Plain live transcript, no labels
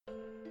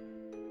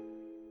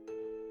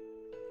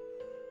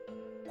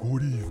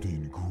Good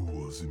evening,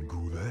 ghouls and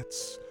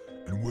ghoulettes,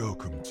 and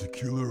welcome to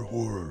Killer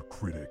Horror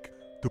Critic,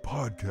 the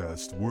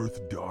podcast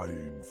worth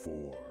dying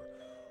for.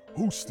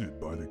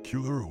 Hosted by the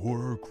Killer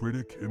Horror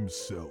Critic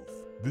himself,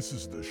 this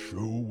is the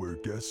show where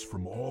guests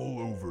from all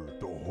over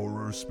the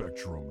horror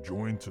spectrum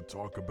join to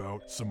talk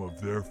about some of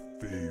their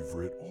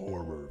favorite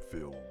horror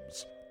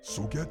films.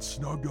 So get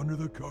snug under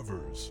the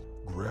covers,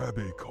 grab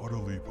a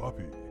cuddly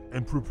puppy,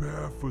 and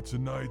prepare for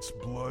tonight's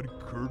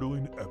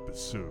blood-curdling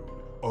episode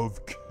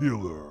of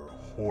Killer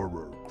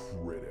Horror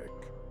Critic.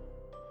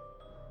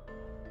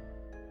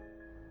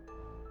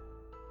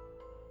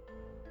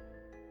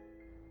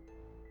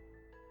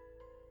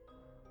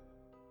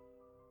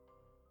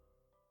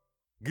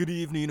 Good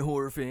evening,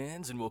 horror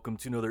fans, and welcome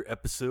to another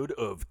episode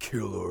of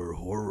Killer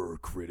Horror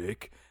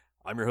Critic.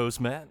 I'm your host,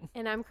 Matt.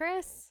 And I'm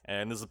Chris.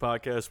 And this is a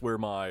podcast where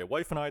my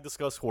wife and I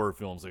discuss horror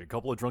films like a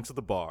couple of drunks at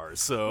the bar.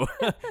 So,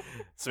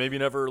 maybe you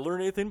never learn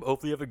anything, but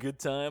hopefully you have a good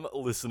time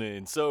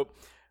listening. So,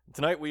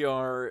 tonight we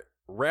are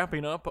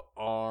wrapping up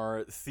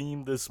our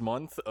theme this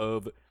month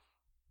of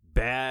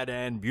bad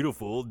and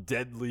beautiful,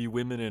 deadly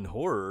women in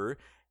horror.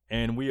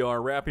 And we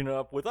are wrapping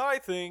up with, I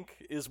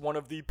think, is one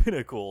of the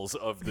pinnacles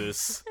of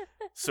this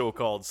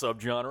so-called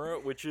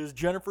subgenre, which is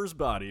Jennifer's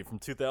Body from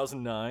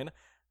 2009,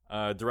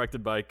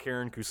 directed by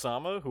Karen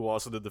Kusama, who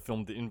also did the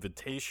film The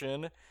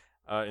Invitation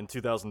in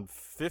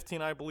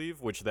 2015, I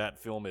believe, which that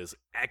film is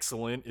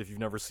excellent. If you've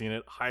never seen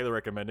it, highly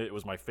recommend it. It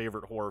was my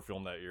favorite horror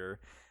film that year.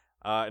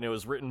 And it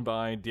was written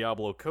by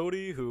Diablo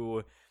Cody,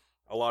 who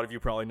a lot of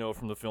you probably know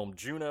from the film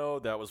Juno.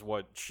 That was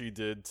what she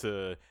did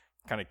to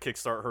kind of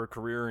kickstart her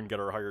career and get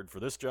her hired for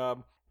this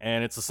job.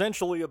 And it's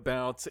essentially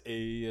about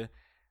a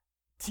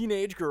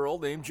teenage girl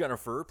named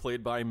Jennifer,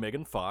 played by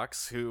Megan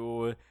Fox,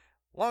 who,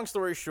 long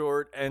story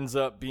short, ends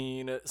up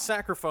being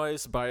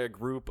sacrificed by a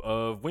group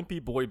of wimpy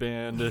boy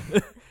band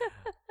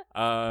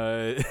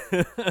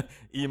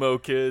emo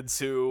kids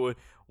who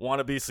want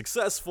to be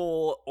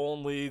successful,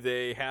 only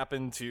they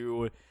happen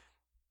to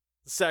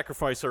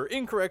sacrifice her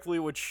incorrectly,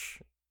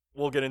 which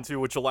we'll get into,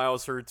 which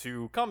allows her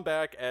to come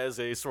back as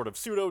a sort of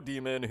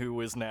pseudo-demon who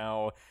is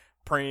now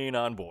preying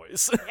on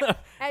boys.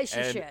 As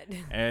she should.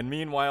 And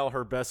meanwhile,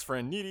 her best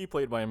friend Needy,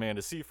 played by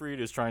Amanda Seyfried,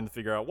 is trying to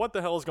figure out what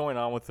the hell is going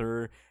on with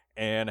her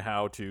and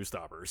how to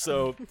stop her.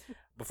 So,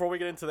 before we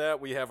get into that,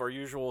 we have our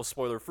usual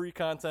spoiler-free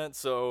content.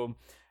 So,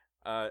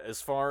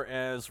 as far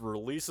as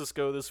releases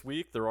go this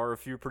week, there are a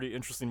few pretty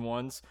interesting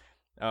ones.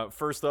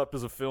 First up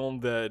is a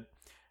film that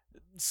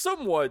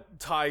somewhat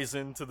ties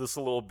into this a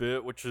little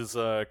bit, which is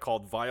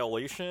called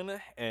Violation,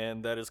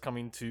 and that is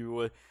coming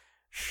to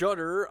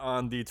Shudder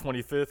on the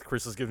 25th.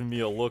 Chris is giving me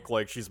a look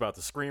like she's about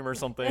to scream or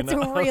something. That's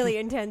a really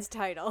intense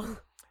title.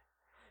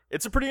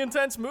 It's a pretty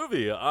intense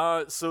movie.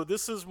 So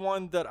this is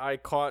one that I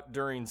caught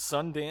during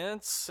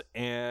Sundance,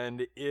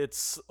 and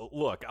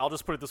look, I'll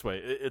just put it this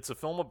way. It's a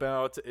film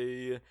about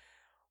a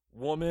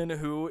woman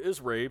who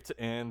is raped,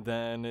 and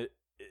then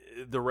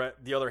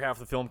the other half of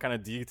the film kind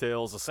of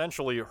details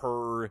essentially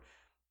her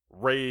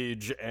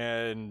rage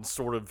and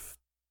sort of,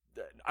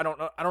 I don't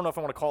know if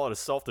I want to call it a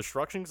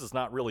self-destruction, because it's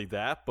not really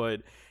that,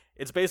 but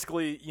it's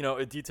basically,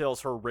 it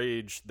details her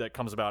rage that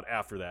comes about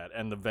after that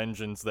and the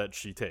vengeance that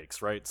she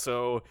takes, right?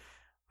 So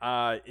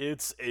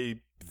it's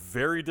a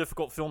very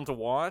difficult film to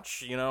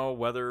watch,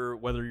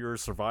 whether you're a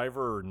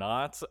survivor or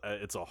not.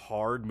 It's a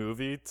hard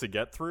movie to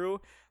get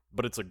through,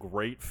 but it's a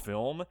great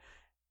film,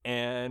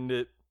 and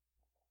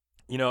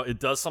it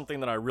does something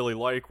that I really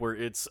like, where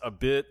it's a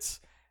bit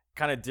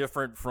kind of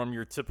different from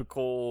your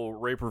typical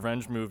rape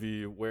revenge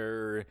movie,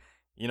 where,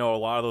 a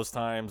lot of those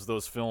times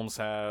those films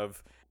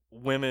have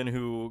women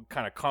who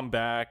kind of come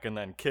back and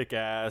then kick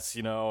ass,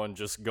 and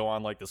just go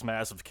on like this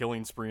massive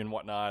killing spree and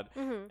whatnot.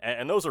 Mm-hmm.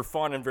 And those are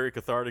fun and very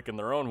cathartic in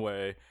their own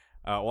way.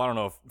 Well, I don't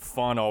know if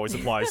fun always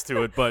applies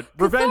to it, but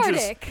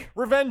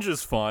revenge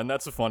is fun.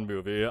 That's a fun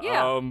movie.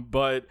 Yeah.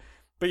 But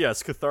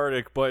yes,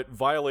 cathartic, but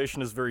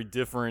Violation is very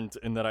different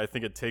in that I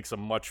think it takes a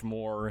much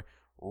more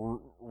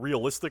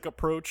realistic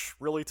approach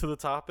really to the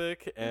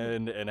topic,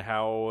 and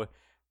how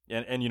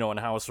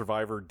a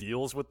survivor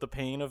deals with the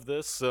pain of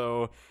this.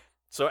 So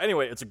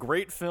anyway, it's a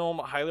great film.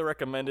 Highly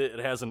recommend it.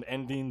 It has an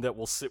ending that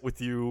will sit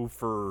with you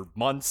for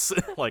months.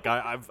 Like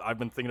I've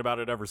been thinking about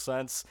it ever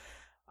since.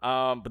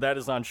 But that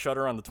is on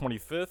Shudder on the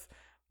 25th.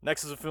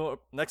 Next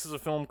is a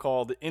film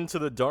called Into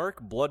the Dark,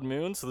 Blood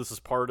Moon. So this is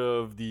part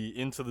of the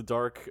Into the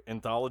Dark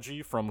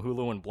anthology from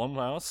Hulu and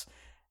Blumhouse.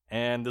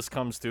 And this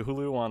comes to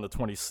Hulu on the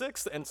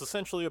 26th, and it's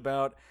essentially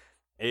about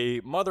a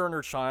mother and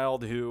her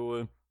child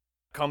who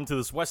come to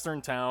this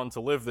western town to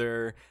live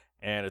there,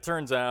 and it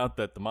turns out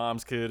that the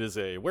mom's kid is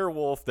a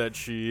werewolf that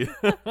she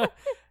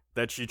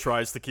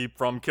tries to keep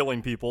from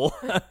killing people,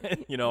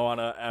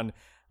 on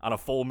a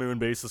full moon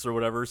basis or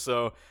whatever.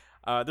 So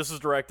this is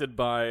directed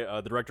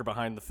by the director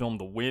behind the film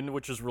The Wind,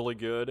 which is really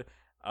good.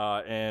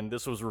 And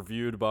this was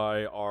reviewed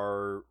by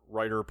our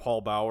writer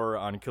Paul Bauer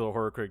on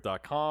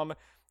KillerHorrorCritic.com,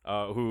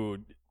 who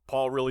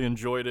Paul really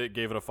enjoyed it,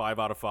 gave it a 5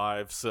 out of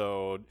 5,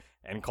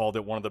 and called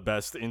it one of the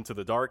best Into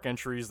the Dark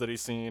entries that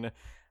he's seen.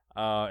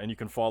 And you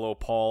can follow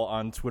Paul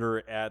on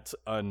Twitter at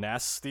a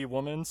nasty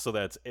woman. So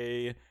that's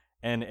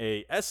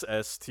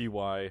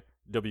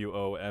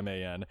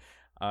ANASSTYWOMAN.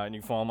 And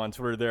you can follow him on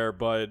Twitter there.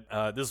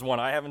 But this is one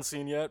I haven't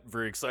seen yet.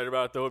 Very excited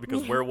about, though,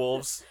 because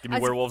werewolves. Give me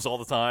werewolves all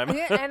the time.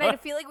 And I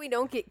feel like we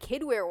don't get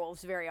kid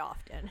werewolves very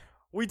often.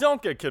 We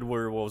don't get kid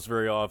werewolves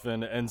very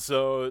often, and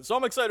so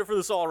I'm excited for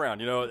this all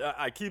around. You know,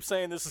 I keep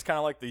saying this is kind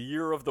of like the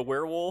year of the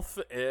werewolf,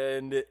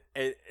 and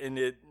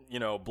it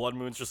Blood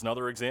Moon's just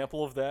another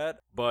example of that.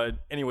 But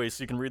anyway,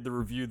 so you can read the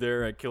review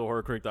there at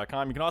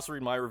killerhorrorcritic.com. You can also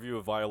read my review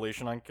of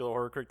Violation on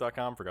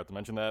killerhorrorcritic.com. Forgot to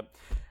mention that.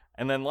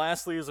 And then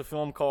lastly is a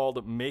film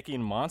called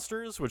Making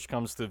Monsters, which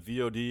comes to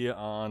VOD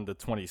on the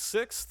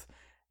 26th.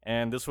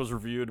 And this was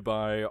reviewed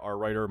by our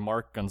writer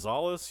Mark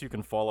Gonzalez. You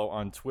can follow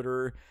on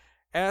Twitter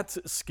at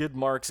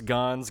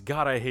SkidMarksGons.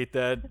 God, I hate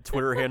that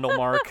Twitter handle,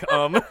 Mark.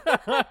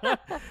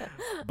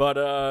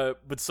 But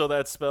so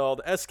that's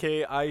spelled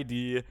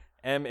SkidMarksGonz.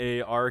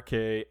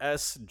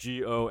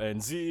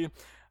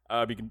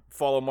 You can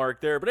follow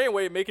Mark there. But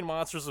anyway, Making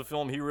Monsters is a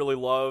film he really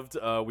loved.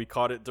 We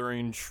caught it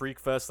during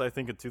Shriekfest, I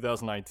think, in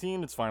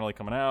 2019. It's finally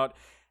coming out.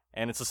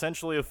 And it's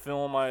essentially a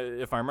film,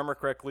 if I remember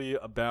correctly,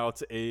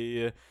 about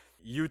a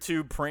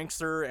YouTube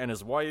prankster and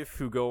his wife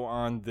who go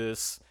on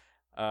this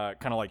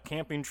kind of like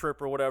camping trip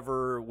or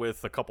whatever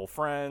with a couple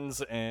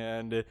friends,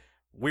 and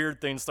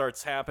weird things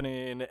starts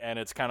happening, and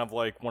it's kind of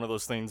like one of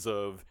those things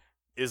of,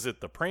 is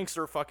it the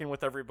prankster fucking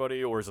with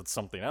everybody, or is it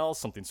something else,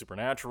 something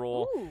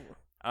supernatural? Ooh.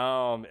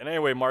 And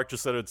anyway, Mark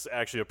just said it's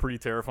actually a pretty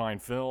terrifying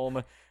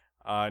film,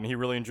 and he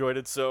really enjoyed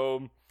it,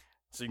 so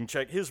you can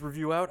check his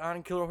review out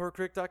on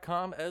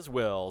killerhorrorcritic.com as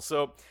well.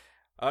 So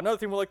another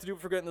thing we like to do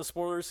for getting the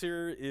spoilers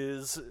here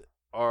is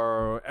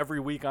every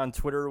week on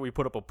Twitter we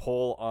put up a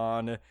poll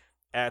on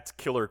at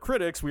Killer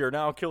Critics. We are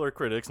now Killer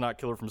Critics, not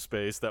Killer from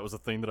Space. That was a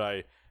thing that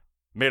I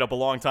made up a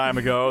long time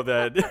ago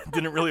that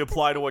didn't really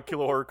apply to what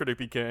Killer Horror Critic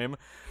became.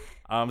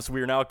 So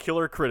we are now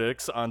Killer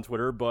Critics on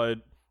Twitter,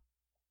 but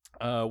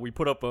we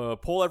put up a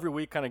poll every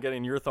week kind of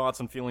getting your thoughts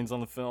and feelings on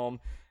the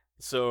film.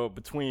 So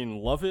between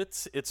love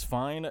it, it's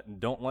fine,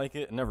 don't like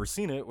it, never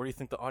seen it, where do you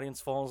think the audience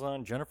falls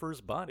on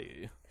Jennifer's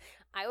Body?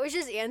 I always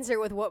just answer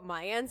with what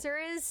my answer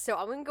is, so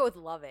I'm going to go with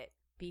love it.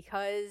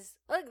 Because,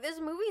 look, this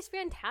movie is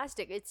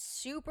fantastic. It's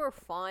super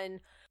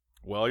fun.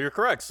 Well, you're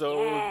correct.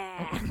 So,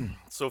 Yeah.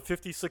 so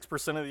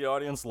 56% of the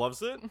audience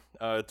loves it.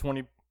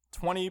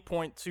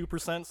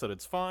 20.2% said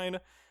it's fine.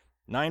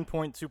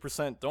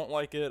 9.2% don't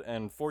like it.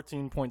 And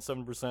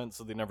 14.7%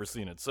 said they've never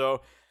seen it.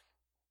 So,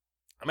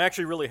 I'm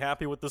actually really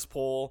happy with this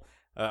poll.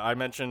 I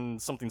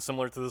mentioned something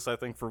similar to this, I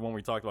think, for when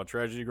we talked about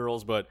Tragedy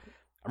Girls. But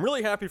I'm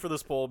really happy for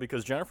this poll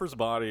because Jennifer's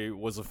Body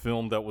was a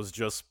film that was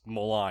just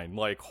maligned.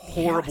 Like,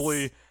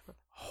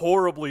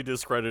 horribly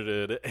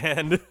discredited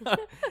and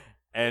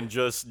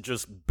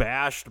just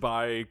bashed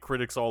by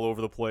critics all over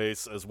the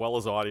place as well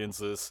as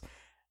audiences,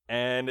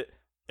 and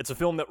it's a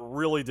film that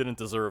really didn't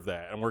deserve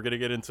that, and we're going to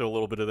get into a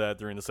little bit of that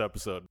during this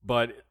episode.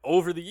 But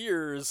over the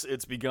years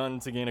it's begun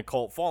to gain a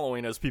cult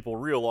following as people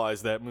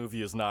realize that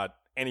movie is not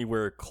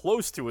anywhere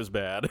close to as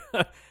bad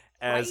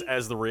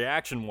as the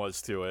reaction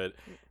was to it.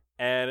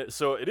 And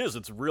so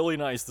it's really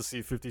nice to see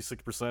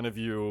 56% of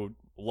you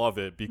love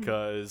it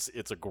because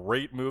it's a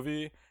great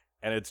movie.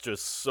 And it's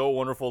just so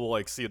wonderful to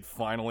like see it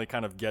finally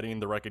kind of getting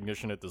the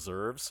recognition it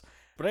deserves.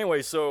 But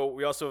anyway, so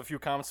we also have a few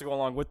comments to go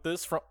along with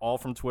this, all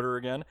from Twitter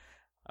again.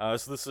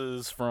 So this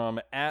is from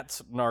at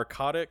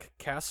Narcotic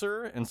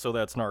Casser, and so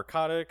that's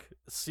Narcotic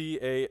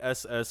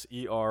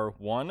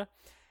CASSER1.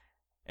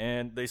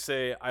 And they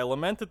say, I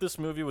lament that this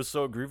movie was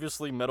so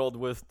grievously meddled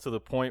with to the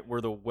point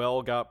where the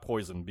well got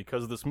poisoned,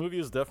 because this movie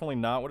is definitely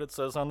not what it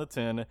says on the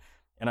tin,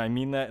 and I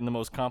mean that in the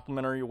most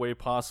complimentary way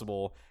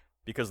possible,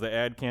 because the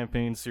ad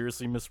campaign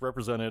seriously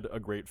misrepresented a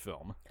great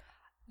film.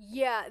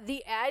 Yeah,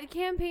 the ad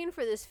campaign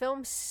for this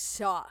film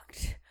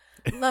sucked.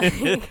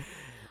 Like,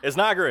 it's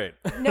not great.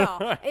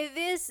 No,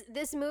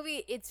 this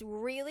movie, it's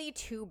really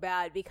too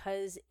bad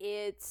because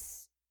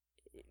it's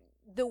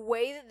the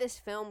way that this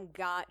film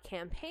got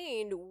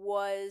campaigned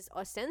was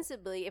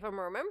ostensibly, if I'm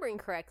remembering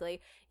correctly,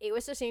 it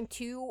was the same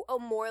to a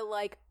more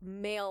like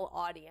male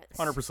audience.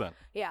 100%.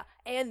 Yeah,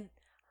 and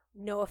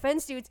no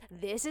offense, dudes,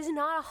 this is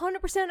not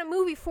 100% a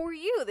movie for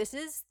you. This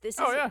is this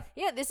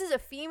is a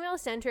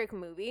female-centric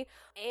movie,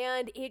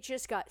 and it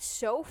just got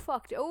so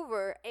fucked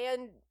over,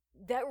 and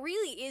that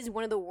really is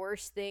one of the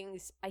worst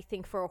things, I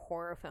think, for a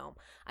horror film.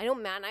 I know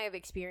Matt and I have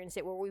experienced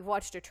it where we've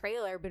watched a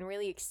trailer, been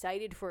really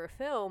excited for a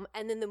film,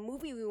 and then the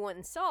movie we went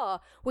and saw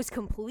was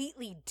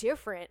completely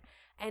different,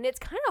 and it's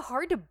kind of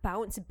hard to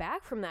bounce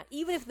back from that,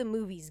 even if the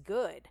movie's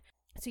good.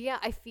 So yeah,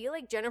 I feel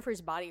like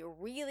Jennifer's Body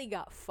really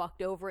got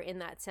fucked over in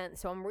that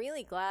sense. So I'm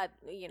really glad,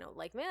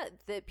 like Matt,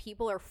 that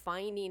people are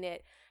finding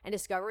it and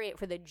discovering it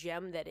for the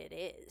gem that it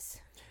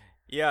is.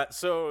 Yeah,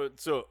 so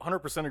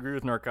 100% agree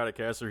with Narcotic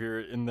Casser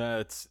here in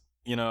that,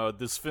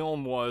 this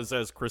film was,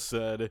 as Chris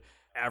said,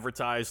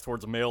 advertised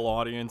towards a male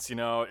audience.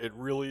 It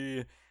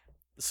really...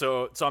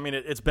 So I mean,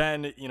 it's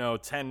been,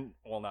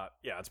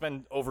 it's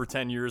been over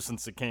 10 years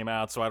since it came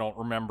out, so I don't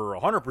remember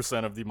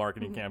 100% of the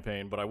marketing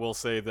campaign, but I will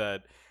say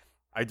that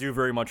I do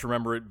very much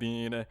remember it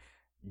being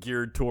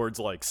geared towards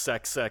like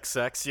sex,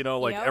 you know,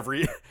 like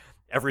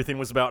everything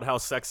was about how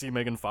sexy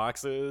Megan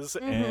Fox is,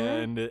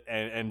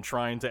 and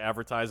trying to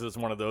advertise it as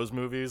one of those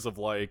movies of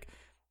like,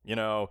 you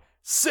know,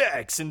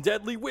 sex and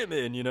deadly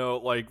women, you know,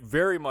 like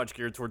very much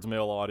geared towards a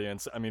male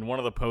audience. I mean, one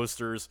of the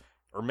posters,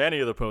 or many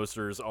of the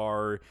posters,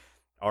 are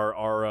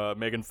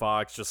Megan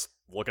Fox just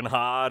looking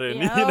hot, and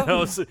you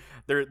know, so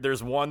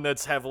there's one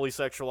that's heavily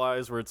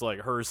sexualized where it's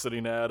like her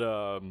sitting at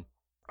a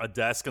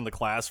desk in the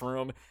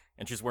classroom,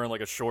 and she's wearing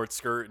like a short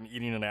skirt and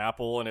eating an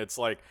apple, and it's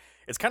like,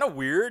 it's kind of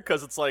weird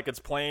because it's like it's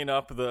playing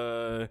up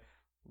the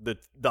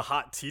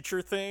hot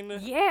teacher thing,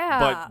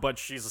 but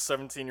she's a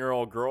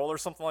 17-year-old girl or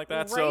something like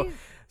that, right?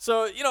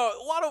 So you know,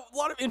 a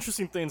lot of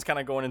interesting things kind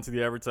of going into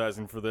the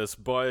advertising for this,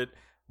 but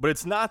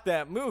it's not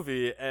that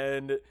movie.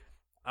 And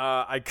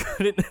I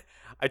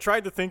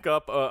tried to think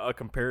up a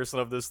comparison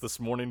of this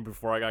morning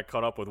before I got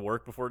caught up with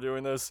work before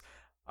doing this,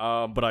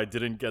 but I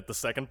didn't get the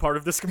second part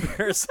of this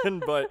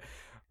comparison. But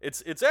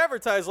it's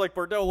advertised like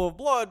Bordello of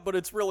Blood, but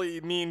it's really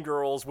Mean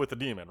Girls with a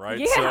demon, right?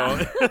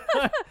 Yeah.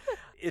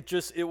 So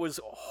it was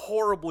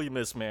horribly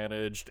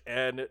mismanaged,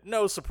 and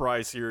no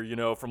surprise here, you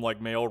know, from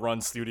like male-run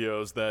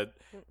studios that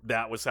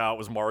was how it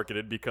was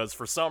marketed, because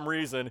for some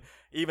reason,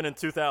 even in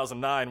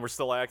 2009, we're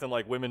still acting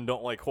like women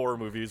don't like horror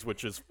movies,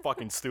 which is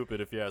fucking stupid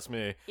if you ask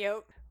me.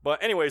 Yep.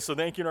 But anyway, so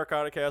thank you,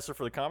 Narcoticaster,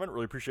 for the comment.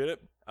 Really appreciate it.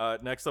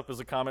 Next up is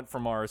a comment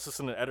from our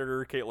assistant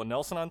editor, Caitlin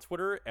Nelson, on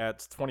Twitter at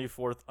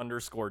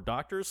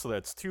 24th_doctor. So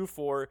that's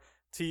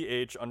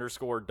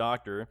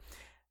 24th_doctor.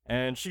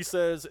 And she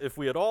says, if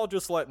we had all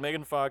just let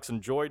Megan Fox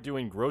enjoy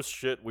doing gross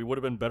shit, we would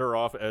have been better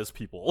off as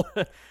people.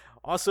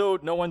 Also,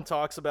 no one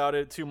talks about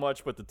it too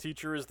much, but the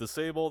teacher is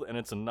disabled, and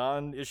it's a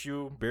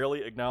non-issue,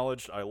 barely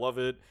acknowledged. I love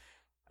it.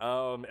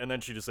 And then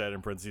she just added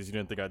in parentheses, you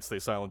didn't think I'd stay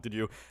silent, did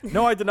you?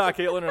 No, I did not,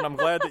 Caitlin, and I'm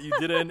glad that you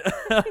didn't.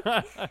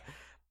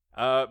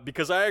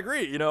 Because I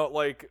agree, you know,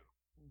 like,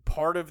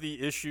 part of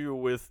the issue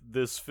with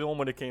this film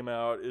when it came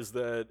out is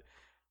that,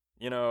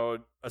 you know,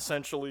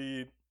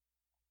 essentially,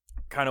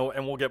 kind of,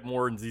 and we'll get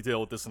more in detail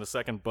with this in a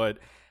second, but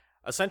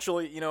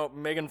essentially, you know,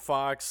 Megan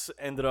Fox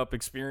ended up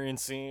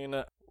experiencing,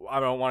 I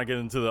don't want to get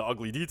into the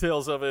ugly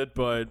details of it,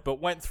 but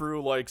went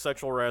through, like,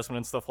 sexual harassment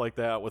and stuff like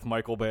that with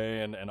Michael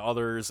Bay and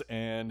others,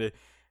 and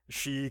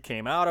she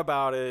came out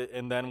about it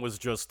and then was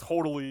just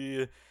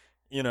totally,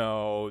 you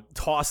know,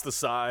 tossed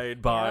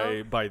aside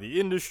by the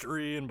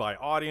industry and by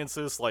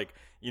audiences, like,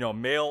 you know,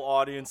 male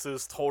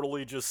audiences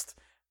totally just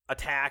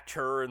attacked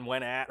her and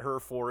went at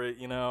her for it,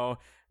 you know,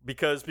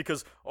 because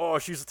oh,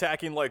 she's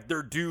attacking like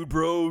their dude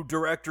bro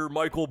director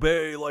Michael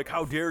Bay, like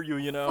how dare you,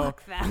 you know.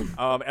 Fuck them.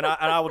 And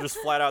I will just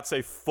flat out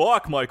say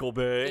fuck Michael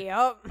Bay.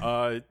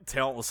 Yep.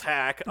 Talentless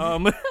hack.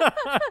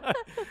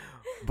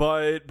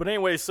 But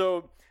anyway,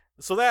 so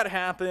that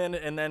happened,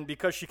 and then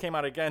because she came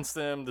out against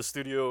him,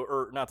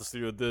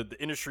 the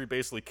industry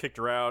basically kicked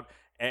her out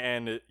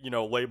and, you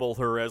know, labeled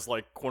her as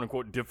like quote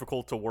unquote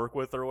difficult to work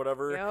with or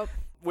whatever. Yep.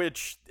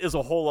 Which is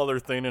a whole other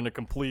thing and a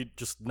complete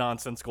just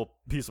nonsensical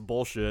piece of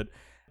bullshit.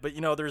 But,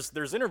 you know,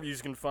 there's interviews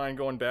you can find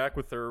going back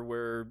with her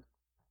where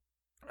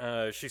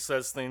she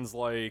says things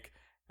like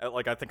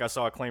I think I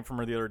saw a claim from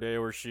her the other day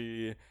where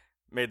she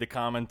made the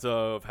comment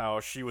of how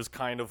she was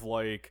kind of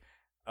like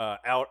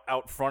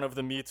out front of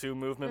the Me Too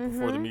movement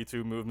before the Me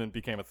Too movement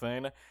became a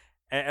thing.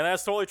 And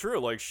that's totally true.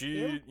 Like,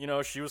 she, you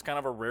know, she was kind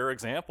of a rare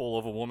example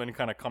of a woman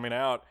kind of coming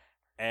out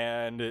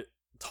and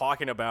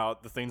talking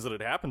about the things that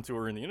had happened to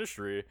her in the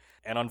industry.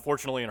 And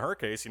unfortunately, in her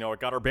case, you know,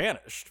 it got her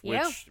banished,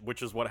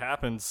 which is what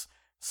happens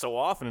so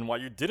often, and why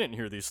you didn't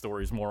hear these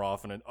stories more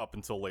often up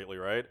until lately,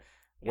 right?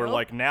 Where,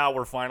 like, now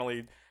we're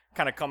finally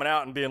kind of coming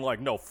out and being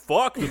like, no,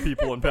 fuck the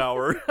people in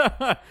power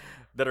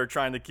that are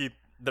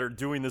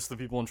doing this to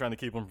people and trying to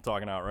keep them from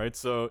talking out, right?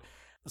 So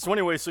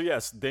anyway, so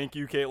yes, thank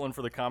you, Caitlin,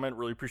 for the comment.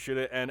 Really appreciate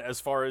it. And as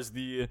far as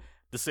the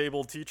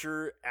disabled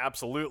teacher,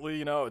 absolutely,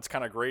 you know, it's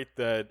kind of great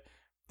that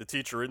the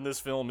teacher in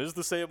this film is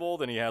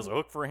disabled and he has a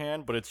hook for a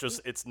hand, but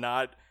it's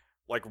not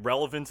like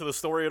relevant to the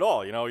story at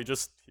all. You know,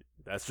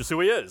 that's just who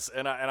he is.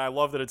 And I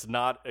love that it's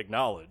not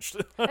acknowledged.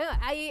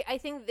 I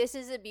think this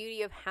is the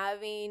beauty of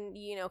having,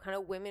 you know, kind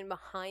of women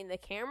behind the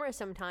camera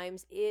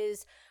sometimes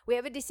is we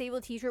have a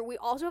disabled teacher. We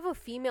also have a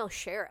female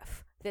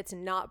sheriff that's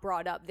not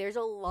brought up. There's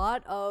a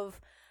lot of,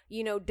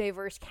 you know,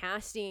 diverse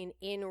casting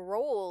in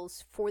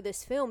roles for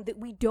this film that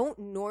we don't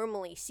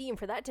normally see. And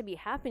for that to be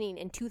happening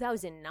in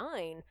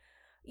 2009,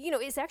 you know,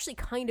 it's actually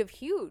kind of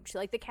huge.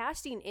 Like, the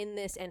casting in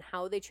this and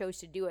how they chose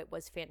to do it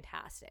was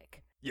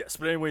fantastic. Yes,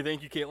 but anyway,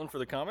 thank you, Caitlin, for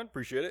the comment.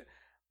 Appreciate it.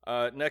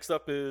 Next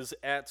up is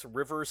at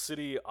River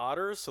City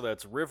Otters. So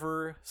that's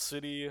River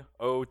City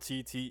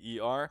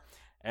OTTER.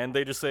 And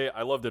they just say,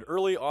 I loved it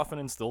early, often,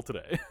 and still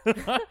today.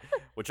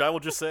 Which I will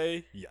just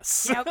say,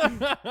 yes.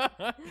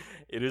 Yep.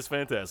 It is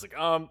fantastic.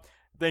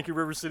 Thank you,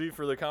 River City,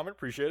 for the comment.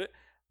 Appreciate it.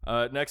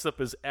 Next up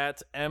is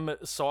at M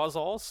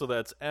Sawzall. So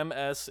that's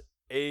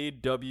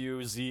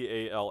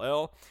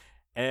MSAWZALL.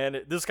 And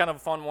this is kind of a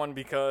fun one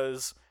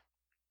because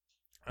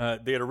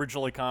They had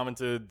originally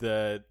commented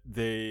that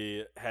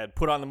they had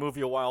put on the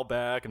movie a while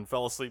back and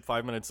fell asleep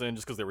 5 minutes in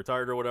just because they were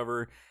tired or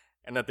whatever,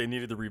 and that they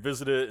needed to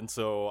revisit it. And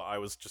so I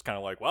was just kind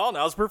of like, well,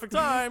 now's the perfect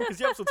time because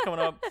the episode's coming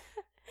up.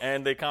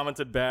 And they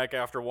commented back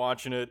after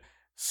watching it,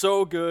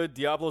 so good,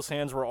 Diablo's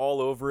hands were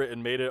all over it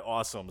and made it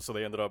awesome. So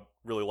they ended up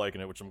really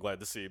liking it, which I'm glad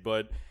to see.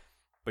 But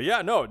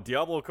yeah, no,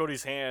 Diablo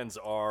Cody's hands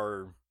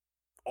are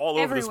all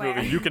over everywhere.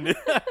 This movie. You can,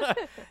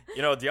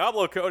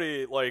 Diablo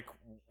Cody, like,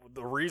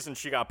 the reason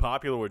she got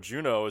popular with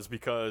Juno is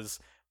because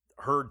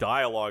her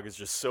dialogue is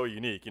just so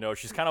unique.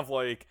 She's kind of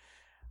like,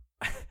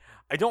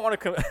 I don't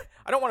want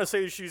to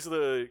say she's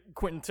the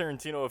Quentin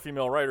Tarantino of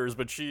female writers,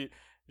 but she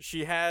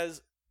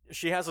has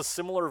a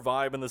similar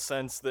vibe in the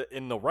sense that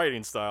in the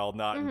writing style,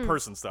 not in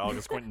person style,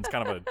 because Quentin's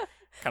kind of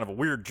a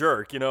weird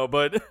jerk,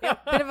 but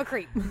yep, bit of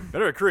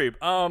a creep.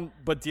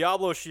 But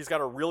Diablo, she's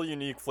got a really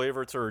unique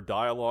flavor to her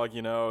dialogue.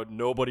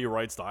 Nobody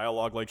writes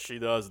dialogue like she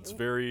does. It's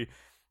very,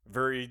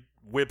 very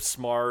whip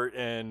smart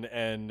and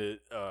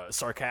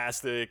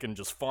sarcastic and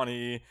just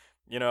funny.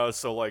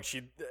 So like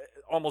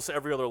almost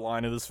every other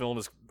line of this film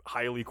is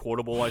highly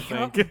quotable, I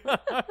think.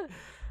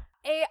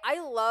 I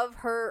love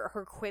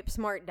her quip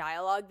smart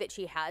dialogue that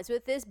she has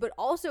with this, but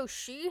also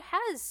she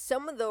has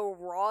some of the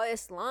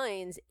rawest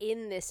lines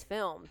in this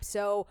film.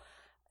 So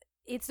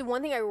it's the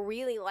one thing I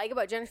really like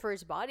about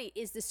Jennifer's Body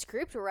is the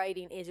script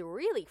writing is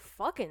really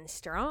fucking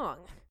strong.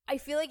 I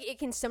feel like it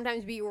can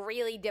sometimes be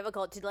really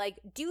difficult to like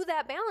do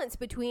that balance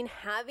between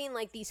having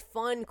like these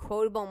fun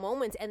quotable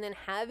moments and then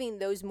having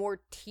those more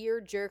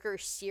tear-jerker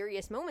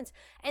serious moments.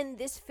 And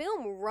this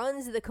film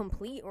runs the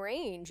complete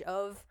range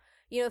of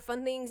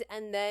fun things,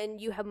 and then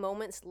you have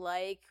moments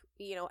like,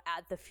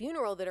 at the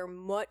funeral that are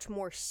much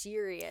more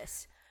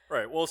serious.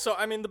 Right. Well, so,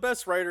 I mean, the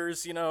best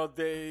writers,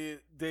 they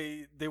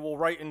will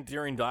write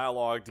endearing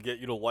dialogue to get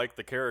you to like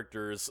the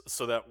characters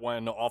so that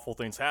when awful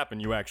things happen,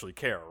 you actually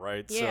care,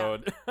 right? Yeah.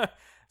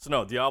 So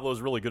no, Diablo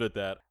is really good at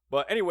that.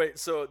 But anyway,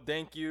 so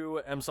thank you,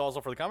 M.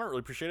 Salzo, for the comment.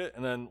 Really appreciate it.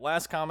 And then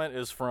last comment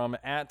is from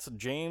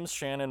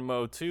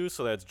 @JamesShannonMo2.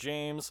 So that's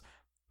James,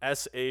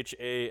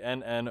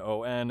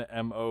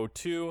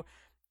 ShannonMo2.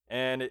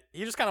 And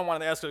he just kind of wanted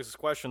to ask us this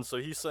question. So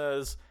he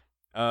says,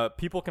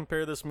 people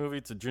compare this movie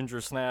to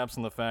Ginger Snaps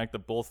and the fact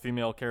that both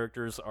female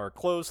characters are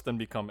close, then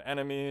become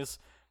enemies.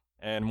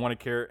 And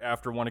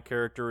after one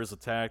character is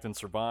attacked and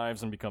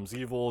survives and becomes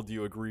evil, do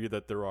you agree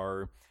that there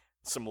are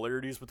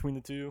similarities between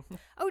the two?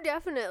 Oh,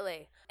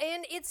 definitely.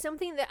 And it's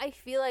something that I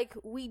feel like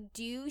we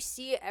do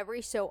see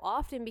every so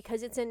often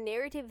because it's a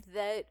narrative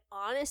that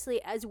honestly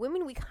as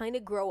women we kind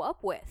of grow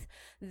up with,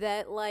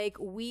 that like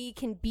we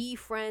can be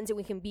friends and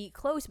we can be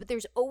close, but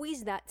there's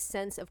always that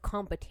sense of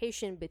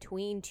competition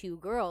between two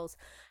girls.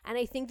 And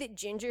I think that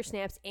Ginger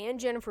Snaps and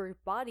Jennifer's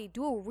Body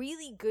do a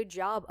really good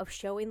job of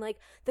showing like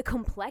the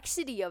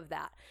complexity of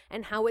that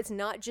and how it's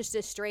not just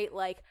a straight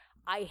like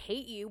I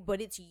hate you, but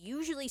it's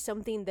usually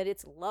something that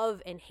it's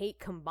love and hate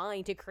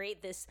combined to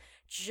create this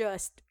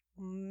just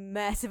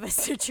mess of a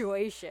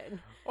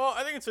situation. Well,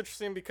 I think it's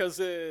interesting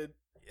because I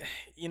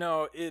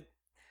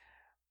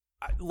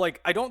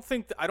don't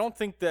think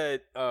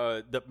that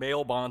that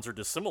male bonds are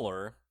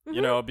dissimilar,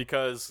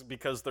 because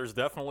there's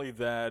definitely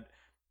that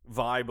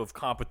vibe of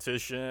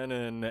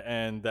competition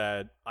and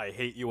that I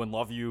hate you and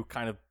love you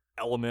kind of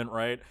element,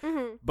 right?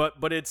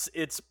 But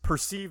it's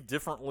perceived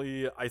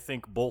differently, I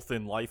think, both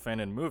in life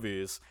and in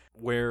movies,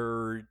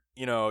 where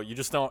you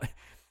just don't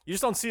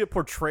see it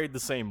portrayed the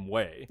same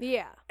way.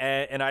 Yeah.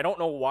 And I don't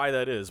know why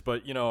that is,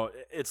 but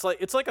it's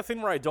like a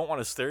thing where I don't want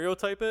to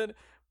stereotype it,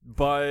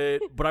 but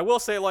I will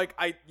say, like,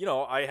 I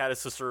have a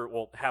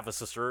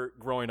sister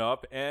growing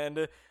up,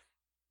 and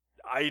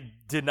I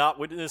did not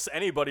witness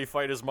anybody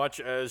fight as much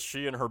as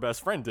she and her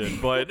best friend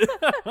did, but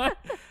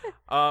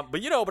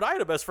but I had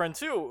a best friend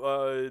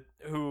too,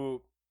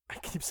 who I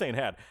keep saying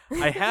had.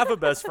 I have a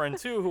best friend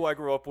too who I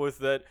grew up with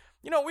that,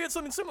 we had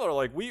something similar.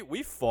 Like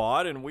we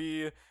fought and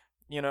we,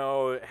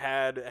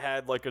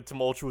 had like a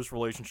tumultuous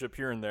relationship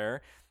here and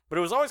there, but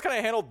it was always kind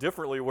of handled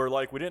differently where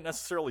like we didn't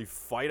necessarily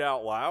fight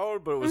out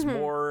loud, but it was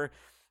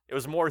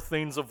more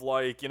things of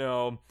like,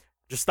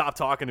 just stop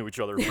talking to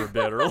each other for a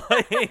bit, or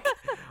like,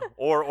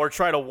 or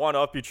try to one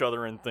up each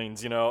other and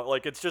things,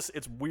 like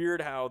it's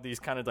weird how these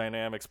kind of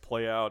dynamics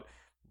play out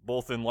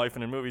both in life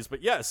and in movies.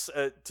 But yes,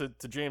 to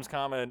James'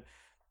 comment,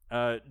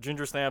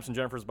 Ginger Snaps and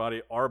Jennifer's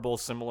Body are both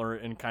similar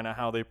in kind of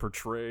how they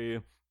portray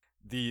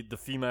the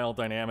female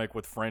dynamic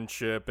with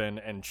friendship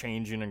and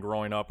changing and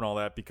growing up and all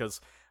that, because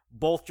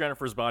both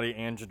Jennifer's Body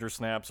and Ginger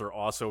Snaps are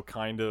also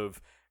kind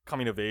of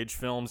coming of age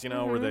films,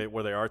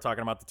 where they are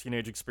talking about the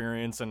teenage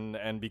experience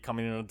and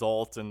becoming an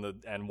adult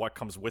and what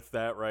comes with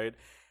that, right?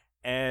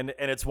 And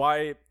it's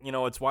why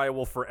I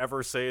will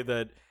forever say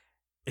that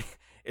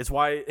it's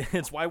why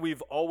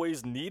we've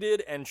always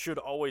needed and should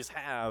always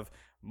have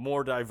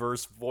more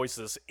diverse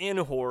voices in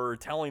horror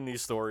telling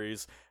these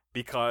stories,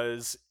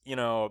 because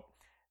you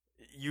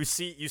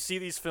see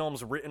these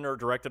films written or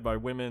directed by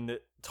women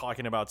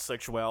talking about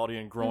sexuality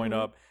and growing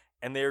up,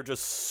 and they're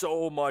just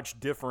so much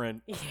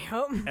different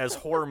as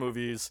horror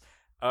movies.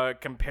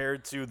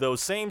 compared to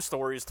those same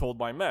stories told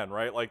by men,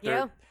 right? Like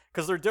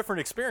because they're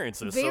different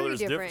experiences. Very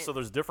different. So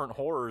there's different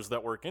horrors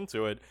that work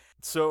into it.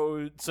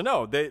 So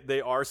no,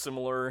 they are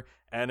similar,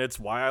 and it's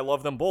why I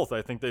love them both.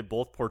 I think they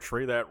both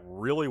portray that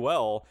really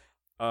well,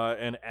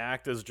 and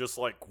act as just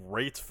like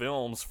great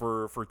films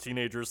for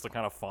teenagers to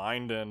kind of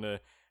find and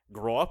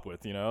grow up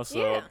with, you know?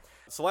 So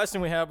So last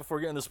thing we have before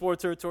getting into spoiler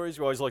territories,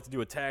 we always like to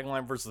do a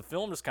tagline versus the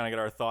film, just kind of get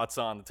our thoughts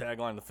on the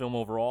tagline of the film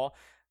overall.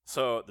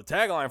 So the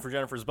tagline for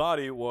Jennifer's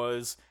Body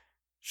was,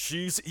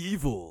 "She's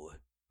evil,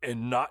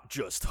 and not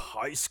just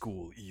high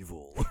school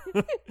evil."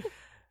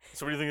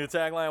 So what do you think of the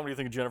tagline? What do you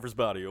think of Jennifer's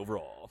Body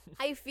overall?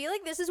 I feel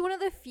like this is one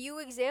of the few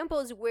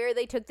examples where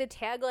they took the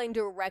tagline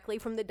directly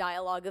from the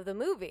dialogue of the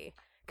movie.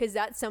 Because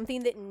that's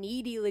something that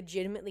Needy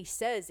legitimately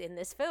says in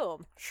this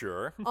film.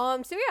 Sure.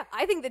 So yeah,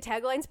 I think the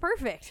tagline's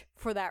perfect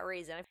for that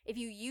reason. If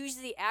you use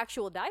the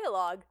actual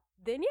dialogue,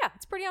 then yeah,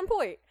 it's pretty on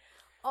point.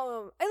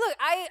 And look,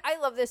 I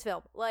love this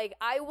film. Like,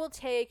 I will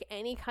take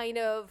any kind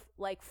of,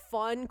 like,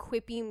 fun,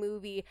 quippy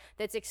movie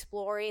that's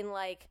exploring,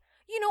 like,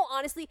 you know,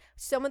 honestly,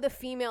 some of the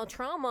female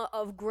trauma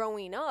of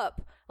growing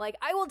up. Like,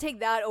 I will take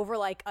that over,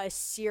 like, a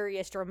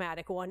serious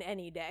dramatic one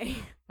any day.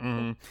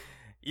 Mm-hmm.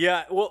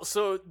 Yeah, well,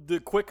 so the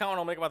quick comment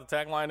I'll make about the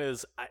tagline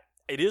is,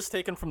 it is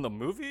taken from the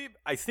movie.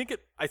 I think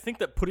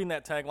that putting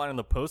that tagline in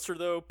the poster,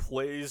 though,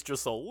 plays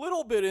just a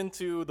little bit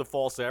into the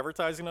false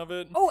advertising of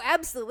it. Oh,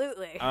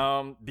 absolutely.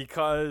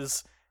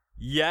 Because,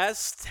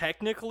 yes,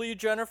 technically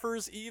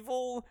Jennifer's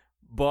evil,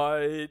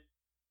 but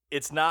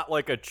it's not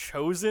like a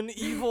chosen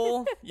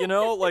evil, you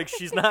know? Like,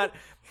 she's not,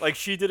 like,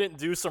 she didn't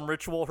do some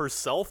ritual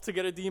herself to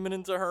get a demon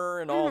into her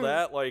and all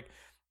that. Like,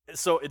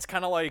 so it's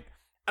kind of like,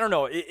 I don't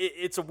know,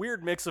 it's a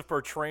weird mix of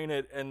portraying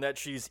it and that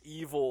she's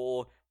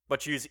evil,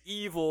 but she's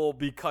evil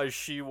because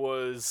she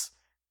was,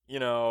 you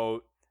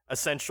know,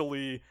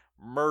 essentially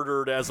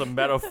murdered as a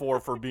metaphor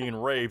for being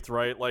raped,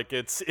 right? Like,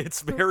 it's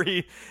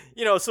very,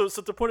 you know, so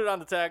to put it on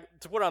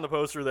the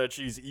poster that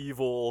she's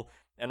evil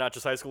and not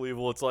just high school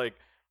evil, it's like,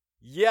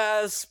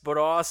 yes, but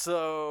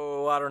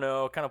also, I don't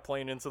know, kind of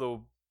playing into the,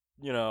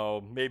 you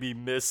know, maybe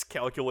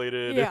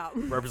miscalculated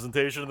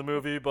representation of the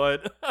movie,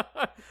 but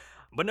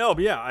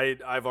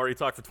I've already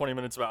talked for 20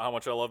 minutes about how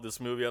much I love this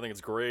movie. I think it's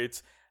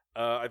great.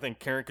 I think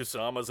Karyn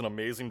Kusama is an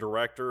amazing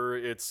director.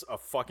 It's a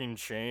fucking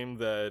shame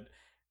that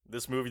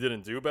this movie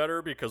didn't do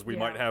better, because we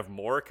might have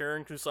more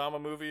Karyn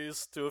Kusama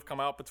movies to have come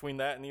out between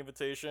that and The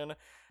Invitation.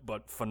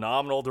 But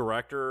phenomenal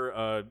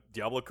director.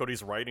 Diablo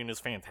Cody's writing is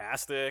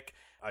fantastic.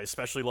 I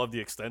especially love the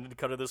extended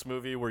cut of this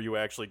movie where you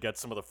actually get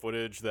some of the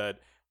footage that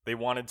they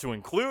wanted to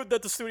include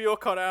that the studio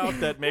cut out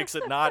that makes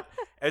it not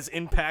as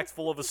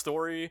impactful of a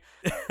story.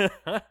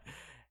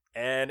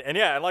 And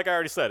like I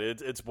already said,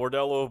 it's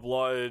Bordello of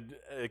Blood,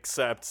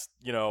 except,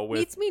 you know, with...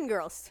 Meets Mean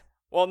Girls.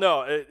 Well,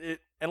 no,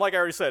 and like I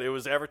already said, it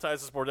was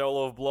advertised as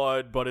Bordello of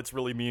Blood, but it's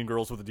really Mean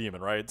Girls with a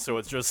demon, right? So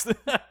it's just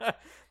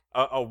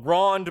a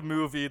wronged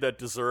movie that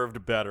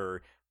deserved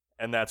better,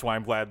 and that's why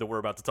I'm glad that we're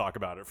about to talk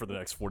about it for the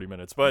next 40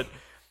 minutes. But,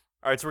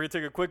 all right, so we're going to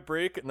take a quick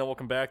break, and then we'll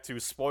come back to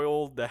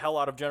spoil the hell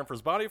out of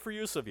Jennifer's Body for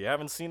you. So if you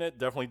haven't seen it,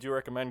 definitely do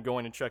recommend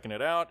going and checking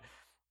it out.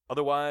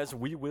 Otherwise,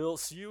 we will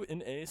see you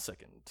in a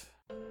second.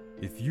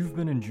 If you've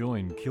been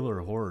enjoying Killer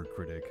Horror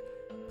Critic,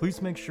 please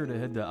make sure to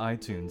head to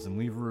iTunes and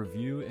leave a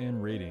review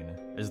and rating,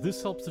 as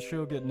this helps the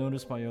show get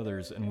noticed by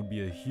others and would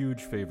be a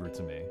huge favor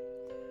to me.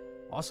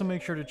 Also,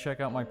 make sure to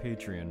check out my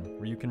Patreon,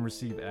 where you can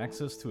receive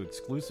access to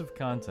exclusive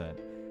content,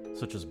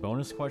 such as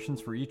bonus questions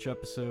for each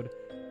episode,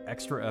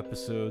 extra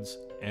episodes,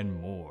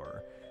 and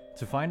more.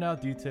 To find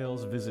out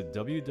details, visit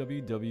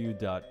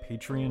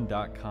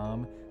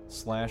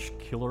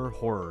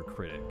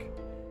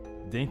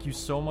www.patreon.com/killerhorrorcritic. Thank you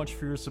so much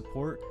for your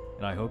support,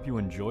 and I hope you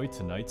enjoy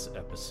tonight's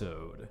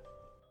episode.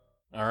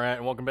 All right,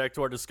 and welcome back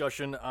to our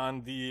discussion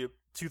on the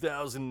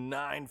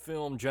 2009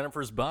 film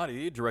Jennifer's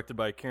Body, directed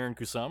by Karyn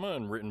Kusama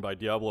and written by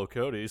Diablo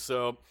Cody.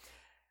 So,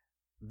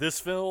 this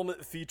film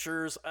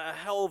features a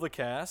hell of a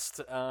cast,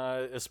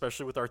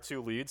 especially with our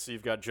two leads. So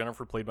you've got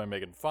Jennifer, played by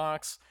Megan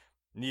Fox,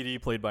 Needy,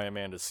 played by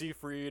Amanda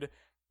Seyfried,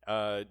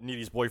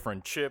 Needy's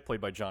boyfriend Chip,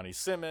 played by Johnny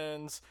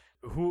Simmons.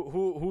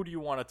 Who do you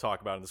want to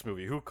talk about in this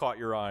movie? Who caught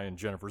your eye in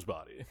Jennifer's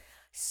Body?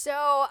 So,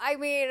 I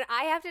mean,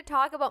 I have to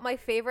talk about my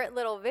favorite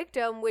little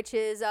victim, which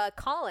is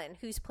Colin,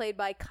 who's played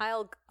by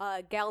Kyle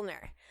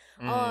Gallner.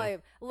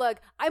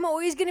 Look, I'm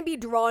always going to be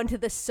drawn to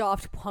the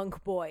soft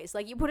punk boys.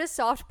 Like, you put a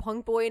soft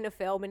punk boy in a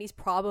film, and he's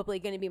probably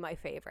going to be my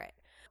favorite.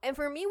 And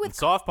for me, with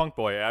soft punk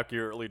boy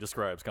accurately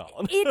describes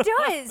Colin. It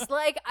does.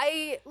 Like,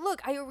 I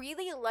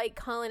really like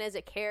Colin as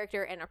a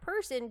character and a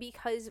person,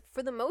 because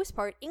for the most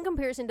part, in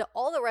comparison to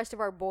all the rest of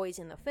our boys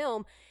in the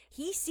film,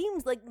 he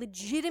seems like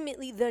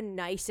legitimately the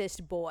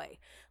nicest boy.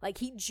 Like,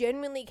 he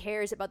genuinely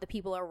cares about the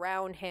people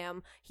around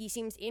him. He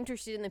seems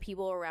interested in the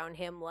people around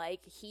him.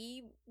 Like,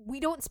 we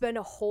don't spend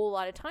a whole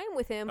lot of time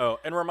with him. Oh,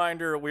 and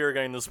reminder, we are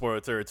getting the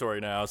spoiler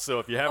territory now. So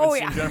if you haven't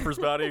seen Jennifer's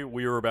Body,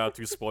 we are about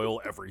to spoil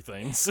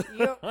everything.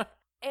 Yep.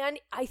 And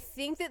I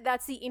think that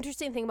that's the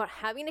interesting thing about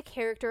having a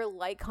character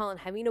like Colin,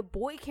 having a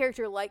boy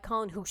character like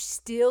Colin who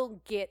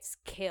still gets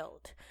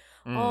killed.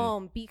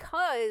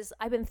 Because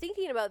I've been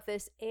thinking about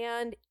this,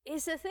 and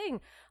it's a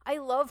thing. I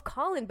love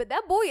Colin, but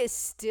that boy is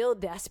still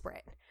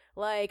desperate.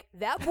 Like,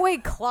 that boy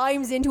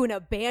climbs into an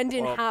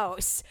abandoned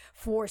house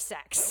for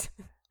sex.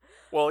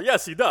 Well,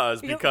 yes, he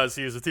does, because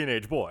he's a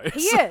teenage boy.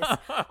 He is.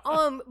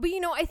 But,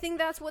 you know, I think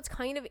that's what's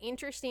kind of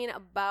interesting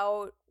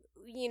about,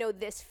 you know,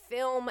 this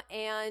film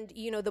and,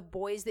 you know, the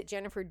boys that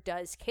Jennifer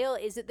does kill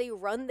is that they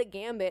run the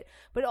gambit,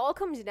 but it all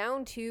comes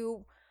down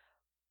to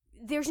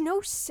there's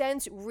no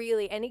sense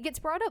really, and it gets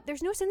brought up,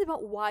 there's no sense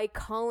about why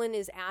Colin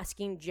is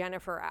asking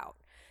Jennifer out.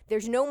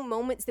 There's no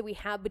moments that we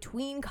have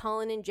between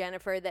Colin and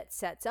Jennifer that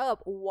sets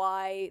up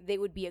why they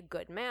would be a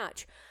good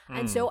match.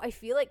 And so I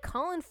feel like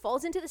Colin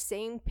falls into the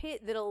same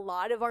pit that a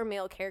lot of our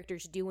male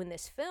characters do in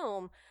this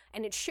film,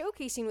 and it's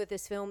showcasing with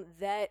this film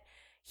that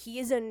he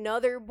is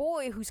another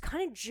boy who's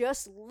kind of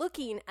just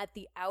looking at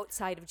the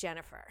outside of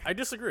Jennifer. I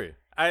disagree.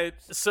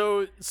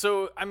 So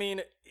I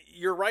mean,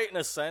 you're right in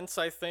a sense,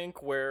 I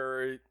think,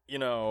 where, you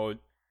know,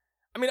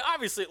 I mean,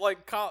 obviously,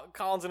 like,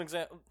 Colin's an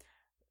example.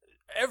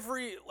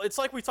 It's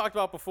like we talked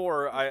about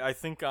before, I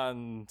think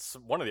on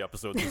one of the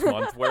episodes this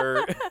month,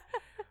 where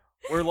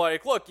we're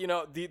like, look, you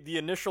know, the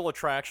initial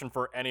attraction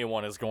for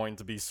anyone is going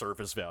to be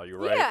surface value,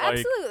 right? Yeah,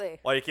 absolutely.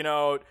 Like, you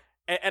know,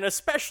 and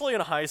especially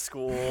in high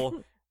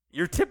school,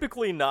 you're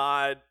typically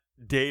not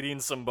dating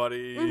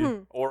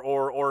somebody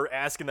or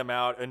asking them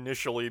out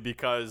initially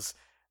because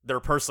their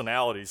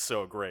personality's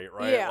so great,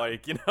 right? Yeah.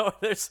 Like, you know,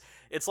 it's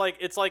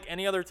like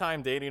any other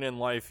time dating in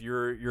life,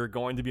 you're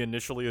going to be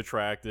initially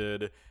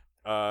attracted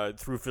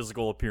through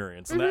physical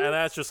appearance, and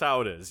that's just how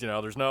it is. You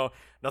know, there's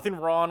nothing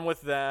wrong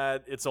with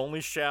that. It's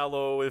only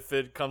shallow if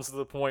it comes to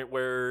the point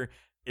where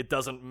it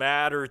doesn't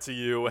matter to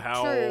you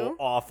how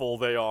awful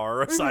they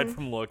are, aside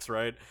from looks,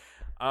 right?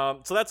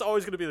 So that's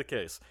always going to be the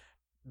case.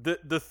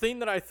 The thing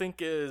that I think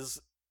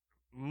is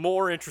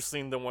more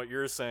interesting than what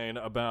you're saying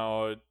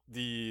about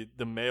the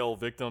male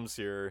victims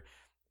here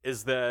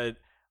is that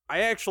I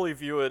actually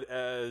view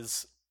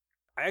this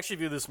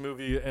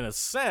movie in a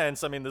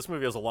sense. I mean, this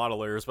movie has a lot of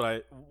layers,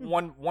 but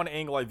one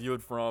angle I view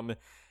it from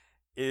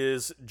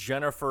is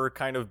Jennifer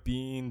kind of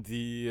being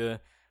the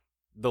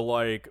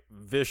like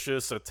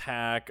vicious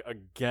attack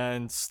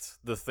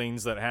against the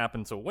things that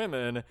happen to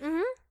women.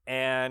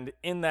 And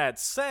in that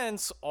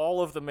sense,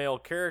 all of the male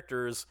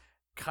characters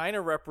kind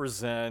of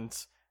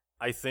represent,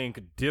 I think,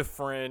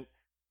 different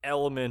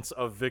elements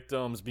of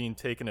victims being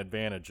taken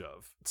advantage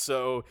of.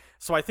 So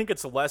I think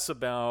it's less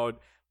about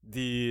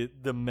the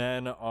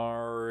men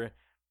are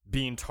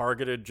being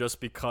targeted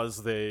just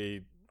because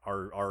they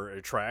are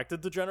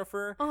attracted to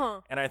Jennifer,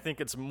 and I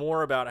think it's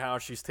more about how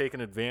she's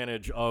taken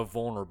advantage of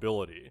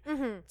vulnerability.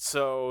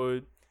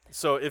 So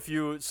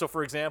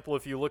for example,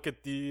 if you look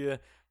at the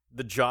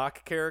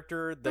jock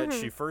character that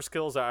she first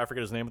kills, I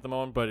forget his name at the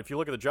moment, but if you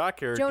look at the jock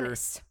character,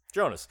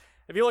 Jonas.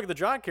 If you look at the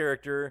jock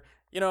character,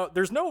 you know,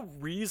 there's no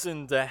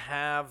reason to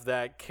have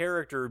that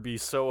character be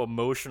so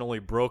emotionally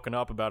broken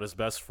up about his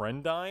best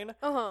friend dying.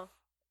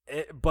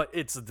 But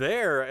it's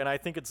there, and I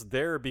think it's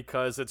there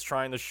because it's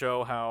trying to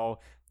show how,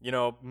 you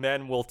know,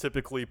 men will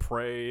typically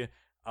prey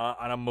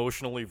on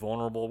emotionally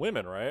vulnerable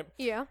women, right?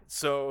 Yeah.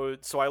 So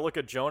I look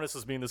at Jonas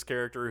as being this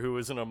character who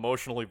is in an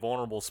emotionally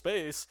vulnerable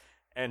space,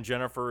 and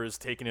Jennifer is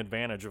taking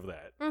advantage of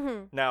that.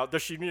 Now,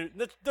 does she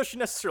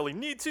necessarily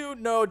need to?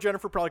 No,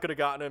 Jennifer probably could have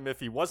gotten him if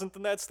he wasn't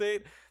in that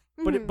state,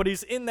 but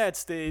he's in that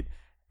state,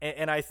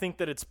 and I think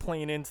that it's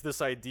playing into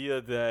this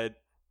idea that,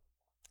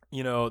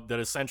 you know,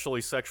 that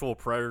essentially sexual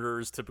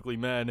predators, typically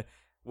men,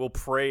 will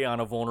prey on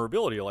a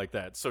vulnerability like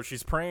that. So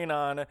she's preying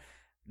on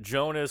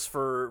Jonas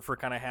for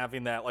kind of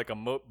having that, like,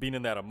 being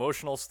in that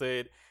emotional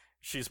state.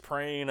 She's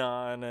preying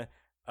on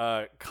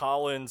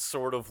Colin,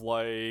 sort of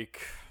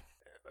like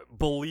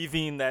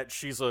believing that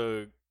she's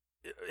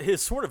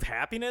his sort of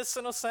happiness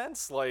in a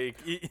sense. Like,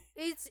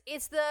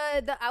 it's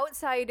the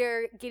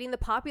outsider getting the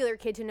popular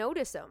kid to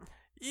notice him.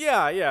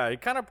 Yeah,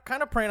 kind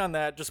of preying on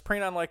that, just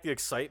preying on, like, the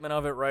excitement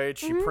of it, right?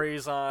 She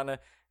preys on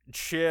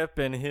Chip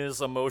and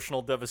his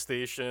emotional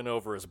devastation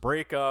over his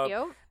breakup.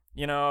 Yep.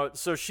 You know,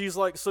 so she's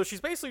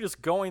basically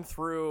just going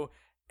through,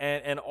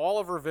 and all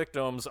of her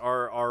victims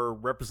are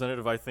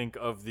representative, I think,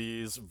 of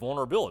these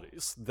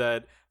vulnerabilities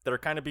that are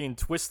kind of being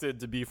twisted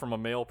to be from a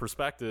male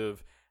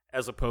perspective,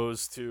 as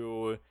opposed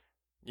to,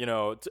 you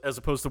know, as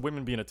opposed to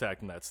women being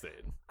attacked in that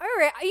state. All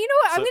right, you know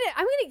what?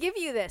 I'm gonna give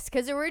you this,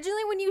 because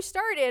originally when you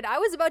started, I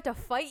was about to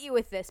fight you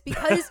with this,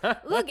 because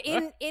look,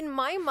 in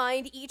my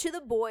mind, each of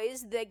the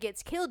boys that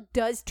gets killed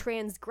does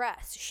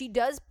transgress. She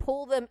does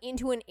pull them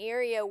into an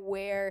area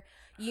where,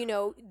 you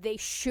know, they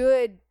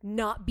should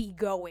not be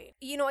going.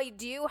 You know, I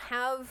do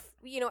have,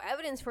 you know,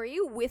 evidence for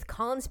you with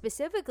Colin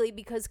specifically,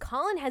 because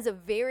Colin has a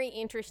very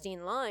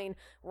interesting line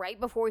right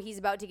before he's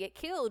about to get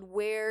killed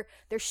where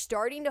they're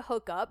starting to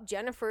hook up.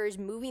 Jennifer's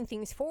moving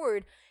things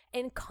forward,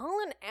 and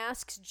Colin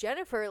asks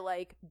Jennifer,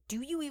 like,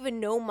 do you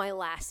even know my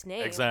last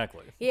name?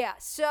 Exactly. Yeah,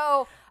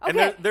 so,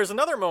 okay. And there's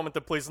another moment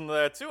that plays into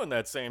that, too, in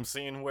that same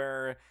scene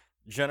where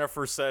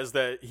Jennifer says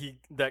that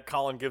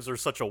Colin gives her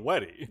such a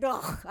wetty.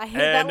 Ugh, I hate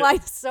that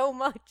line so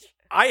much.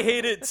 I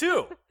hate it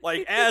too.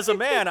 Like, as a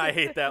man, I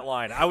hate that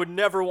line. I would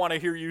never want to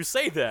hear you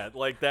say that.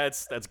 Like,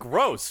 that's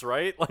gross,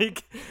 right?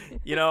 Like,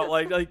 you know,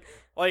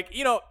 like,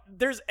 you know,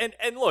 there's, and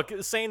look,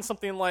 saying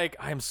something like,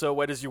 "I am so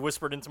wet as you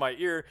whispered into my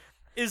ear,"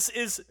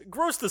 is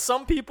gross to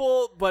some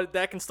people, but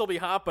that can still be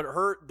hot. But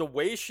the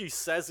way she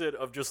says it,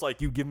 of just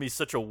like, "You give me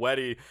such a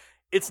wetty,"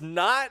 it's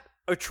not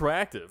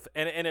attractive.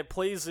 And it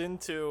plays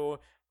into,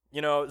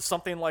 you know,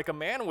 something like a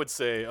man would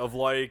say of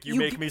like, you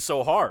make me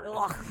so hard,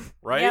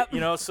 right? Yep. You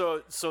know,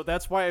 so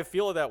that's why I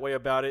feel that way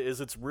about it,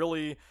 is it's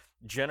really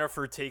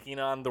Jennifer taking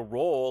on the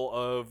role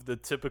of the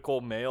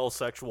typical male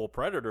sexual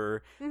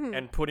predator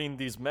and putting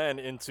these men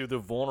into the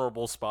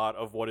vulnerable spot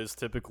of what is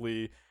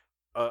typically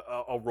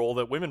a role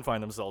that women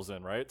find themselves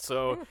in, right?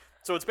 So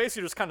it's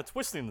basically just kind of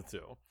twisting the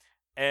two.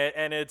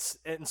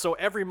 And so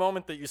every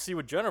moment that you see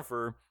with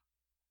Jennifer,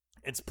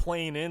 it's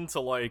playing into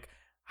like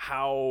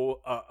how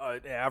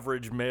an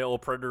average male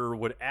predator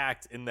would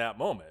act in that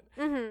moment.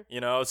 You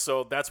know,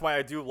 so that's why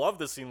I do love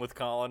the scene with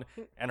Colin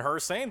and her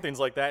saying things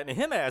like that, and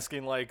him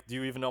asking like, "Do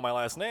you even know my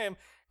last name?"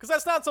 Because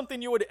that's not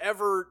something you would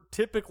ever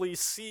typically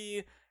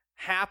see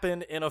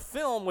happen in a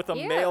film with a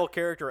male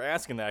character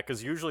asking that,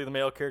 because usually the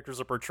male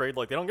characters are portrayed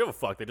like they don't give a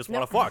fuck, they just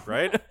want to fuck,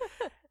 right?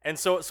 And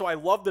so I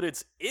love that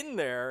it's in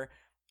there,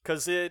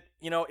 because it,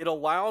 you know, it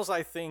allows,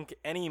 I think,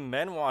 any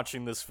men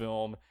watching this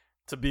film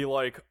to be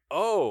like,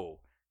 oh,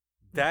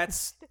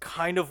 that's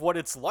kind of what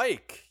it's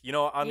like, you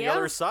know, on the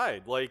other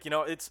side. Like, you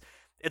know, it's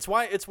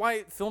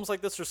why films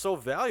like this are so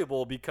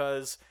valuable,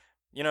 because,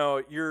 you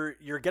know,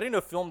 you're getting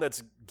a film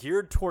that's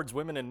geared towards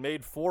women and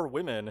made for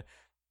women,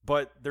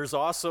 but there's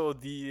also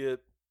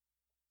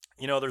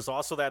there's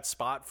also that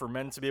spot for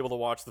men to be able to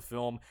watch the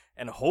film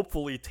and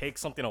hopefully take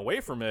something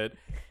away from it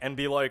and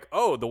be like,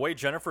 oh, the way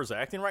Jennifer's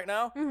acting right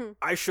now,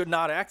 I should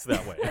not act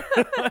that way.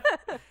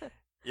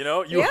 You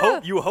know,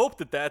 you hope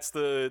that that's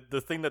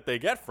the thing that they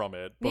get from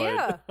it.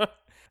 But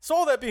so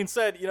all that being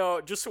said, you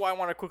know, just who I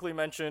want to quickly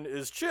mention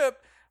is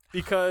Chip,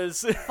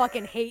 because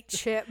fucking hate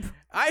Chip.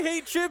 I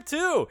hate Chip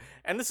too.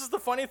 And this is the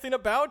funny thing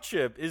about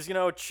Chip is, you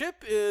know,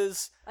 Chip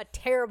is a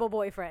terrible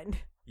boyfriend.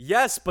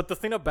 Yes, but the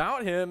thing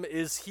about him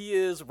is he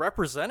is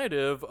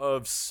representative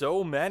of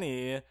so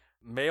many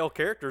male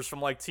characters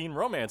from like teen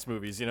romance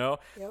movies, you know?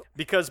 Yep.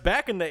 Because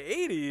back in the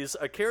 80s,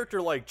 a character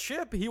like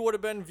Chip, he would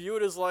have been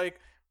viewed as like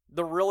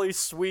the really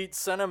sweet,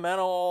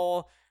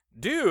 sentimental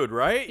dude,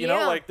 right? You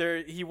know, like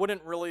he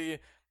wouldn't really,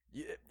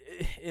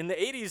 in the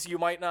 80s, you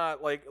might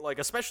not like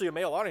especially a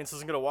male audience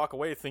isn't going to walk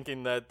away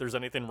thinking that there's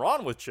anything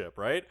wrong with Chip,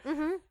 right?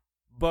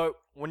 But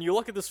when you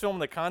look at this film in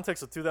the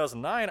context of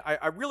 2009,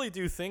 I really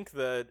do think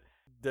that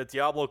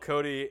Diablo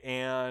Cody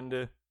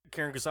and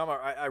Karen Kusama,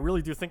 I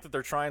really do think that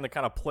they're trying to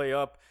kind of play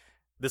up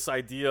this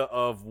idea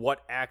of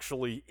what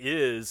actually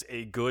is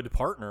a good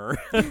partner.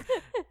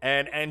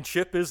 and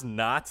Chip is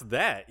not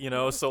that, you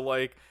know? So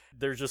like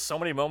there's just so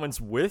many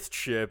moments with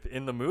Chip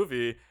in the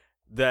movie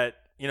that,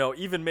 you know,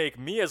 even make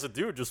me as a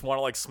dude just want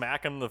to like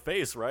smack him in the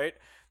face, right?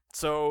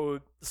 So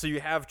you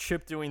have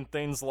Chip doing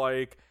things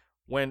like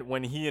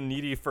when he and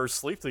Needy first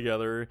sleep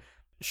together,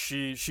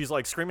 she's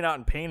like screaming out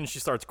in pain and she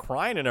starts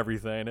crying and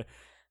everything.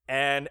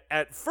 And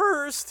at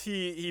first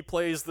he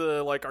plays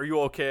the like, "Are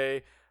you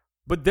okay?"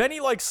 But then he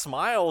like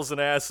smiles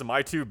and asks, "Am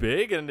I too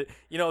big?" And,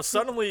 you know,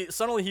 suddenly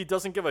he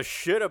doesn't give a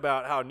shit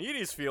about how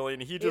Needy's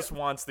feeling. He just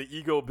wants the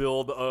ego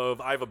build of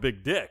 "I have a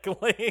big dick."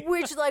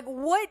 Which, like,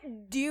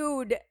 what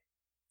dude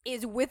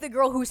is with a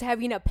girl who's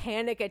having a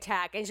panic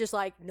attack and is just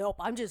like, "Nope,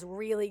 I'm just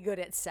really good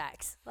at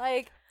sex."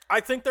 Like, I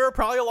think there are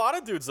probably a lot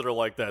of dudes that are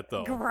like that,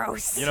 though.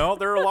 Gross. You know,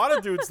 there are a lot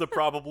of dudes that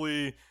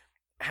probably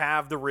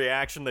have the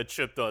reaction that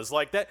Chip does.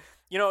 Like that,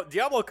 you know,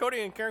 Diablo Cody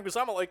and Karen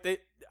Kusama, like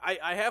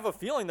I have a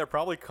feeling they're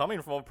probably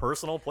coming from a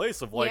personal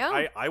place of like,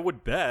 I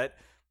would bet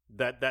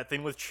that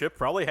thing with Chip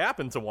probably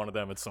happened to one of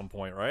them at some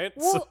point, right?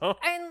 Well,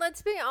 and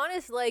let's be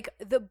honest, like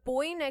the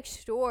boy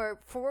next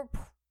door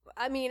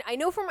I mean, I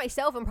know for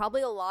myself and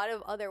probably a lot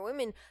of other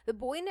women, the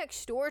boy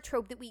next door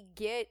trope that we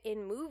get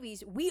in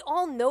movies, we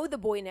all know the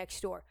boy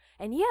next door.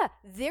 And yeah,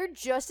 they're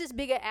just as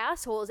big of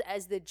assholes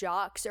as the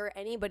jocks or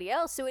anybody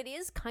else. So it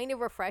is kind of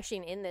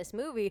refreshing in this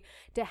movie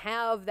to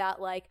have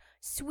that like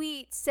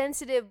sweet,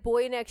 sensitive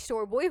boy next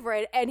door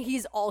boyfriend, and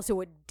he's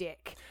also a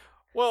dick.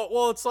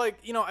 Well, it's like,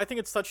 you know, I think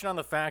it's touching on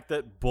the fact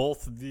that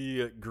both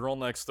the girl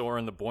next door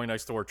and the boy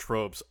next door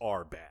tropes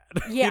are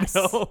bad. Yes.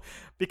 You know?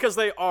 Because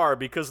they are.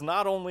 Because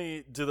not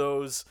only do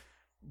those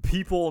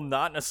people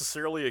not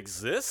necessarily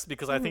exist,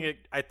 because I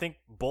think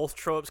both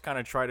tropes kind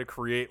of try to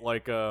create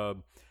like a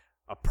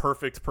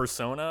perfect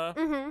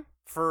persona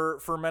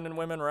for men and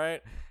women,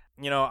 right?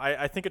 You know,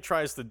 I think it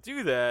tries to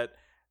do that,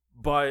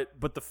 but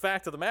the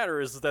fact of the matter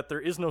is that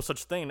there is no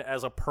such thing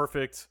as a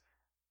perfect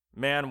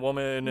man,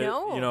 woman, you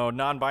know,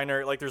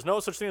 non-binary. Like, there's no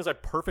such thing as a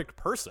perfect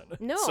person.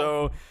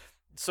 No.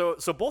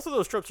 So both of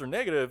those tropes are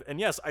negative. And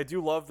yes, I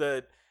do love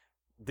that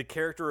the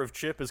character of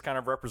Chip is kind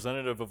of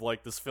representative of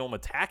like this film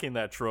attacking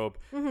that trope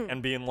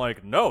and being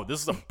like, no,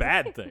 this is a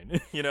bad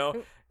thing, you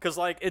know? Because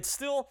like it's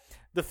still,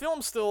 the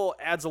film still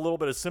adds a little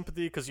bit of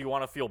sympathy because you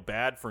want to feel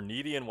bad for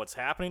Needy and what's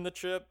happening to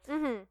Chip.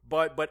 Mm-hmm.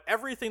 But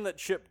everything that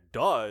Chip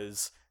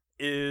does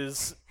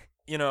is,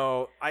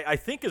 I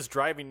think is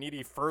driving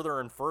Needy further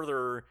and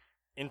further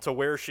into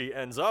where she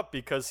ends up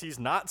because he's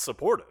not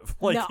supportive.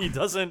 Like, he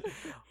doesn't,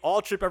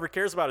 all Chip ever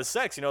cares about is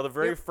sex. The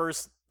very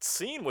first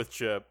scene with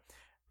Chip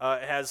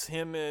has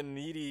him and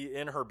Needy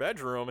in her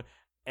bedroom,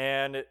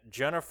 and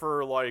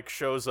Jennifer, like,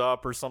 shows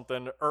up or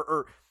something,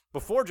 or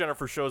before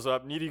Jennifer shows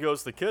up, Needy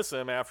goes to kiss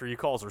him after he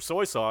calls her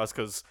soy sauce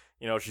because,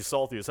 she's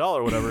salty as hell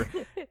or whatever.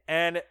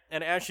 and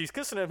as she's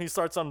kissing him, he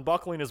starts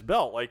unbuckling his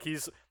belt. Like,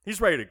 he's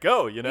ready to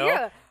go,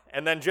 Yeah.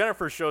 And then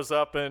Jennifer shows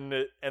up and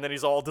then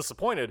he's all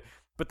disappointed.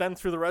 But then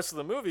through the rest of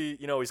the movie,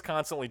 he's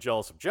constantly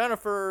jealous of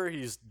Jennifer.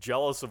 He's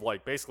jealous of,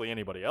 like, basically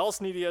anybody else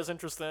Needy has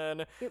interest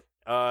in.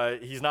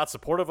 Yep. He's not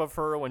supportive of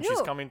her when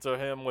she's coming to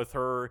him with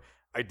her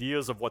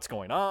ideas of what's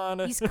going on.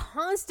 He's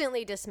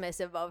constantly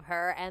dismissive of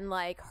her and,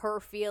 like, her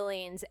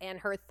feelings and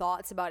her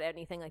thoughts about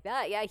anything like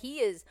that. Yeah, he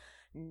is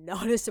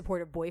not a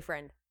supportive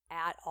boyfriend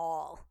at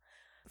all.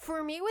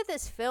 For me with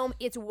this film,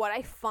 it's what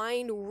I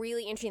find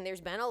really interesting.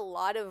 There's been a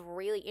lot of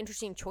really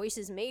interesting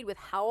choices made with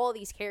how all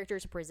these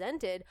characters are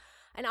presented.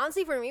 And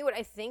honestly, for me, what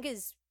I think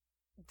is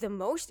the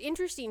most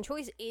interesting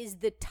choice is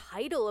the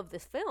title of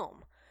this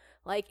film.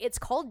 Like, it's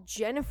called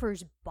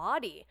Jennifer's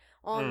Body.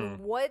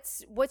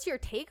 What's your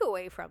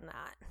takeaway from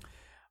that?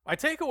 My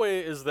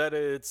takeaway is that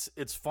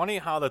it's funny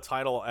how the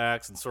title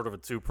acts in sort of a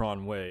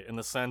two-pronged way, in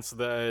the sense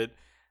that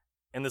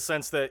on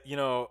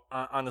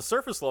the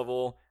surface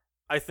level,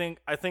 I think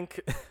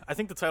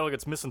the title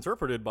gets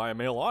misinterpreted by a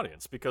male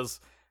audience because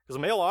a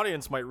male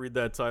audience might read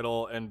that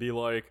title and be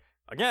like,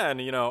 again,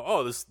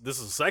 this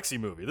is a sexy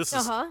movie. This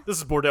is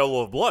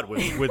Bordello of Blood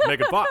with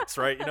Megan Fox,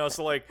 right?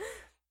 So, like,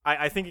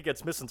 I think it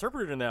gets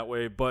misinterpreted in that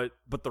way, but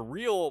the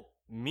real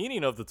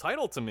meaning of the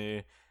title to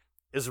me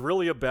is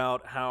really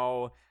about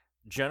how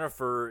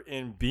Jennifer,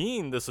 in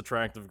being this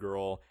attractive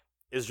girl,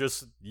 is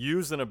just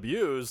used and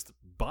abused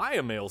by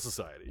a male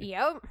society.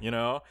 Yep.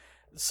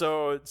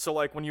 So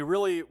like when you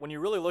really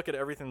look at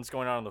everything that's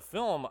going on in the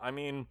film, I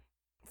mean,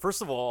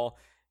 first of all,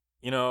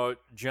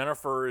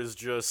 Jennifer is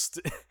just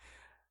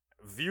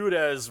viewed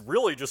as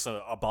really just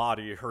a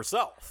body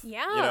herself.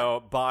 Yeah.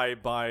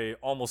 By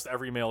almost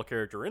every male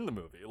character in the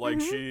movie. Like,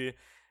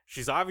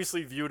 she's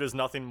obviously viewed as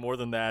nothing more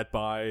than that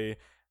by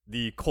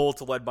the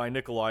cult led by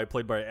Nikolai,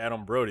 played by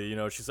Adam Brody.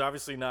 She's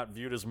obviously not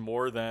viewed as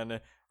more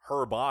than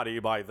her body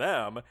by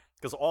them,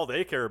 because all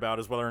they care about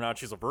is whether or not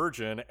she's a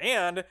virgin,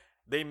 and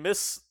they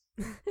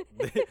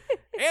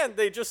and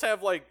they just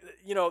have, like,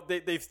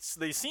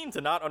 they seem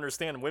to not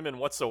understand women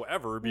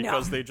whatsoever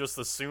because they just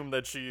assume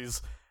that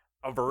she's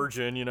a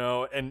virgin,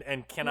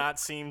 and cannot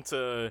seem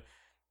to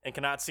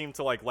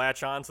like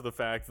latch on to the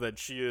fact that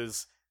she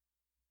is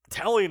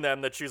telling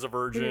them that she's a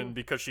virgin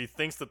because she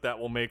thinks that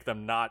will make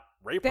them not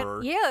rape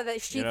her. Yeah,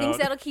 that she thinks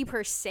that'll keep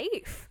her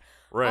safe.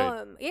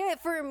 Right. Yeah,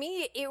 for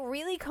me, it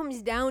really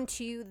comes down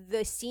to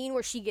the scene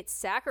where she gets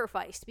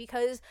sacrificed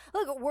because,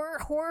 look, we're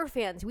horror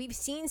fans. We've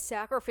seen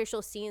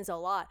sacrificial scenes a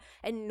lot.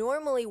 And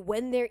normally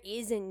when there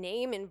is a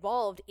name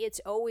involved,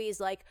 it's always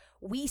like,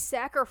 we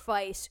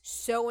sacrifice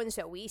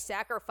so-and-so. We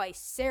sacrifice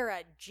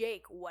Sarah,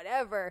 Jake,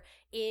 whatever,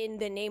 in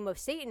the name of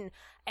Satan.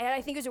 And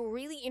I think it's a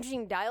really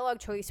interesting dialogue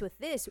choice with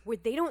this, where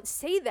they don't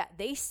say that.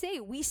 They say,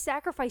 we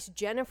sacrifice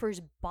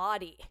Jennifer's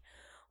body.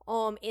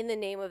 In the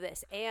name of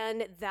this,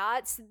 and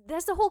that's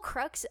the whole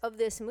crux of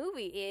this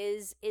movie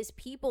is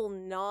people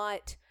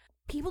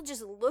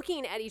just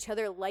looking at each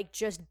other like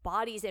just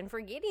bodies and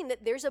forgetting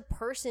that there's a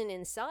person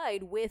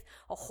inside with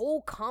a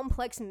whole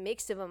complex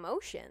mix of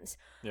emotions.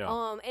 Yeah.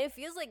 And it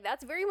feels like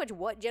that's very much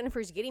what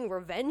Jennifer's getting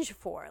revenge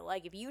for.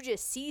 Like, if you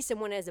just see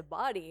someone as a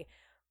body,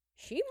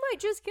 she might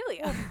just kill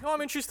you. No, I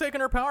mean, she's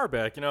taking her power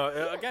back.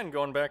 Again,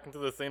 going back into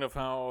the thing of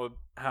how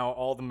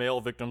all the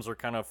male victims are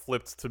kind of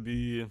flipped to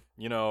be,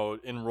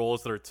 in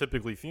roles that are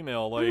typically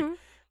female. Like,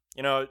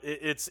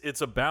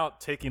 it's about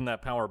taking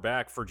that power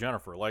back for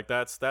Jennifer. Like,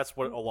 that's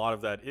what a lot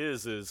of that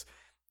is,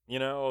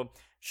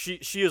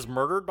 she is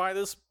murdered by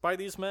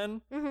these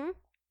men. Mm-hmm.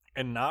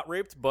 And not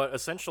raped, but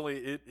essentially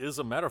it is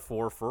a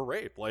metaphor for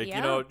rape. Like,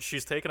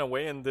 she's taken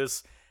away in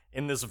this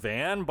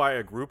van by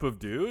a group of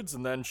dudes,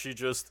 and then she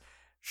just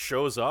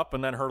shows up,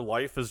 and then her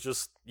life is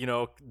just,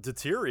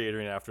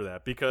 deteriorating after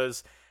that.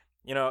 Because,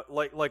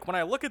 like when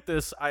I look at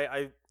this,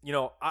 I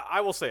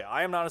will say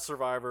I am not a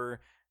survivor,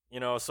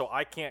 so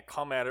I can't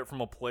come at it from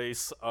a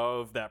place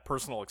of that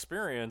personal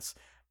experience.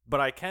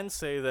 But I can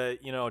say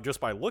that, just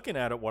by looking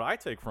at it, what I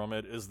take from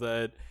it is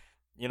that,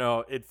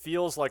 it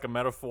feels like a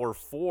metaphor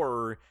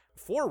for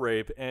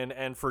rape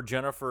and for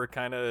Jennifer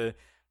kind of,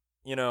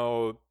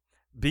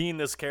 being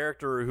this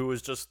character who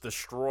is just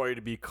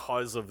destroyed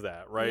because of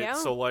that, right? Yeah.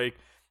 So, like,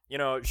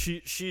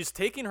 she's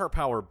taking her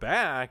power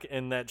back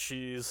in that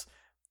she's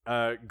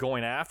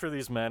going after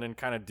these men and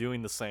kind of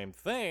doing the same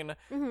thing.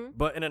 Mm-hmm.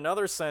 But in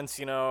another sense,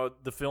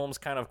 the film's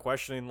kind of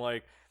questioning,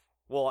 like,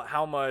 well,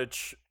 how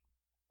much...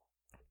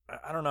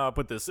 I don't know how to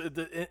put this.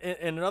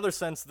 In another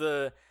sense,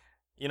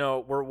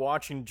 we're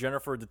watching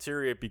Jennifer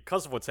deteriorate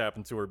because of what's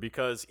happened to her,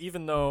 because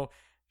even though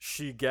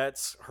she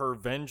gets her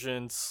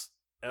vengeance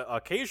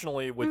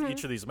occasionally with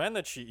each of these men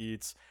that she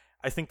eats,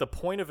 I think the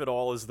point of it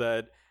all is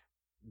that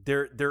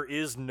there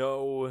is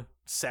no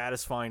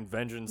satisfying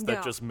vengeance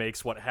that just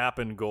makes what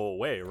happened go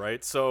away,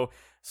 right? So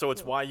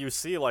it's why you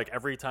see, like,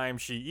 every time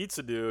she eats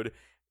a dude,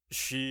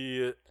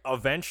 she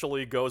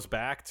eventually goes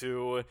back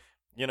to,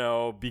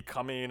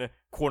 becoming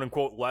quote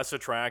unquote less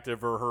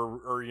attractive,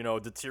 or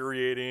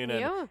deteriorating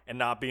and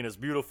not being as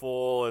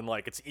beautiful, and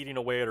like it's eating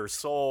away at her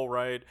soul,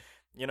 right?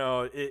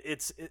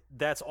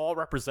 That's all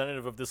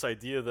representative of this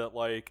idea that,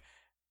 like,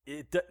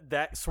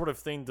 that sort of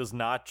thing does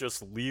not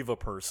just leave a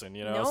person,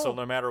 No. So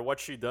no matter what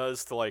she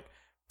does to, like,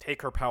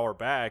 take her power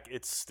back,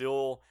 it's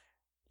still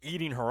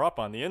eating her up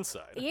on the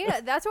inside. Yeah,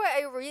 that's why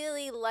I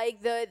really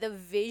like the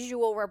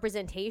visual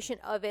representation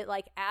of it.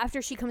 Like,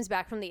 after she comes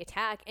back from the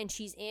attack and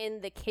she's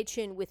in the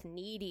kitchen with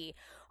Needy,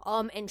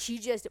 and she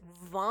just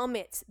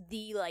vomits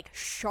the, like,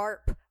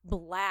 sharp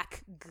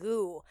black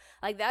goo.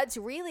 Like, that's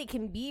really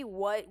can be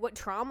what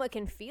trauma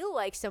can feel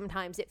like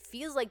sometimes. It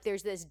feels like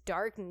there's this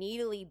dark,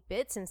 needly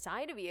bits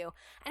inside of you.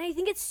 And I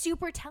think it's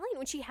super telling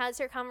when she has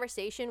her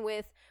conversation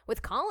with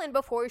Colin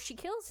before she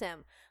kills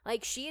him.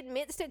 Like, she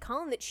admits to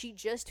Colin that she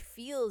just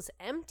feels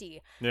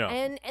empty. Yeah.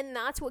 And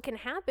that's what can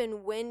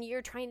happen when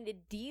you're trying to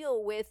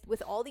deal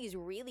with all these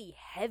really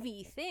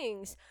heavy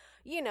things,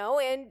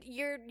 and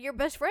your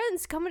best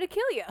friend's coming to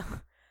kill you.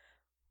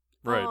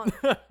 Right.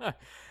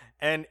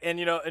 And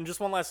just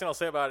one last thing I'll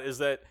say about it is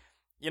that,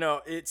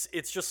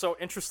 it's just so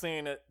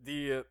interesting,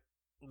 the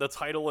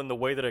title and the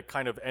way that it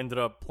kind of ended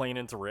up playing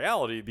into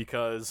reality,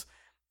 because,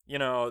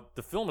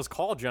 the film is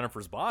called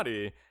Jennifer's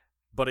Body,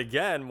 but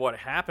again, what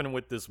happened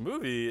with this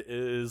movie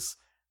is,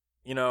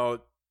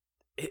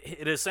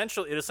 it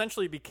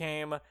essentially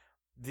became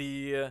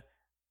the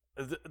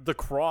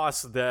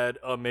cross that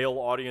a male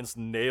audience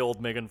nailed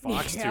Megan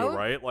Fox to,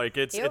 right? Like,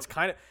 it's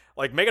kind of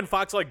like Megan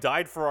Fox, like,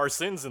 died for our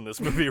sins in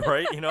this movie,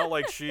 right?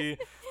 Like, she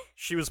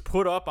was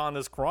put up on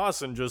this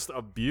cross and just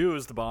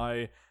abused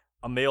by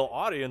a male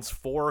audience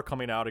for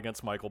coming out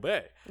against Michael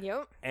Bay.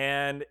 Yep.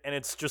 And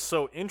it's just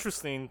so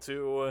interesting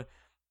to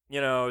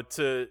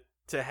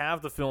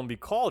have the film be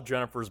called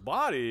Jennifer's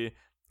Body,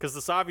 because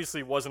this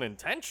obviously wasn't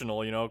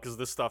intentional, because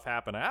this stuff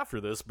happened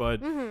after this,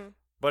 but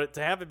but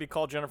to have it be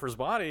called Jennifer's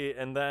Body,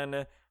 and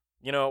then,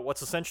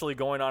 what's essentially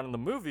going on in the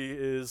movie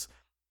is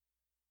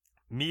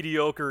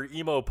mediocre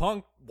emo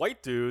punk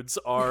white dudes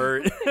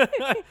are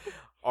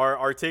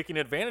are taking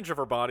advantage of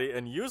her body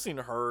and using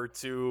her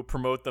to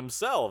promote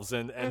themselves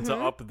and to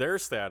up their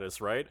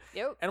status, right?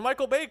 Yep. And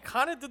Michael Bay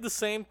kind of did the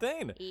same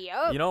thing.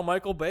 Yep.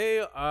 Michael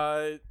Bay,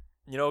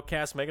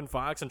 cast Megan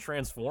Fox in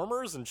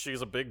Transformers, and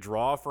she's a big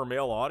draw for a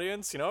male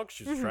audience, 'cause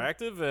she's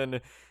attractive,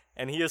 and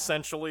he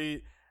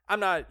essentially,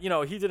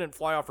 he didn't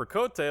fly off her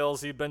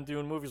coattails. He'd been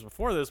doing movies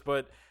before this,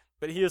 but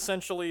he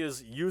essentially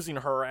is using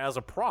her as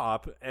a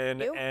prop,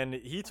 and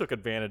he took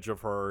advantage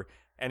of her,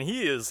 and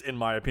he is, in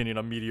my opinion,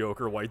 a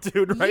mediocre white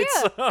dude, right?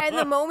 Yeah, and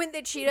the moment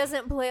that she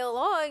doesn't play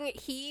along,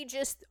 he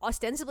just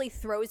ostensibly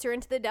throws her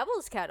into the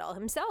devil's kettle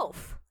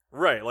himself.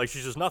 Right, like,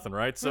 she's just nothing,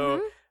 right?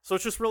 So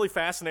it's just really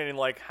fascinating,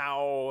 like,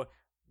 how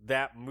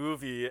that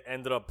movie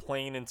ended up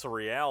playing into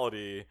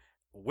reality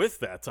with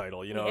that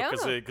title,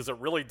 because it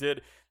really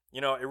did,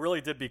 it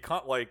really did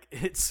become, like,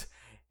 it's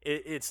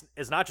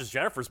not just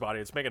Jennifer's Body,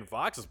 it's Megan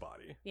Fox's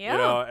body.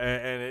 Yeah.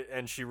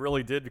 And she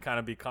really did kind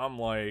of become,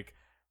 like,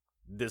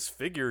 this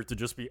figure to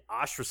just be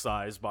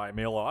ostracized by a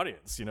male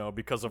audience,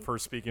 because of her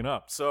speaking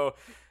up. So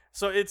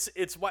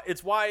it's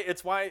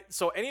why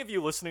so any of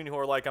you listening who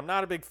are like, I'm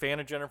not a big fan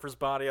of Jennifer's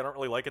Body, I don't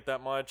really like it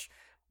that much,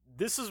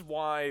 this is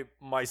why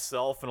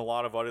myself and a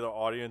lot of other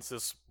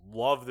audiences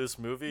love this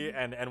movie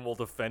and will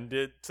defend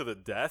it to the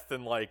death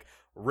and, like,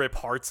 rip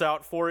hearts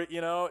out for it,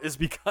 is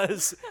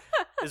because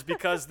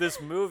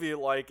this movie,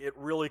 like, it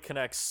really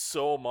connects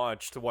so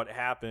much to what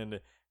happened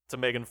to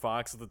Megan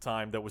Fox at the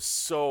time that was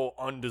so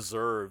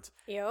undeserved.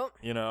 Yep.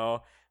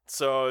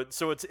 So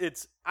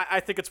it's I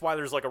think it's why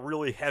there's, like, a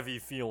really heavy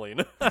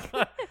feeling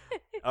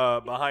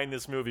behind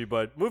this movie.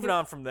 But moving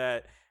on from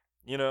that,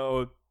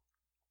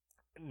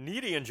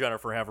 Needy and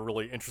Jennifer have a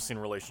really interesting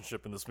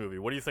relationship in this movie.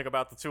 What do you think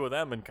about the two of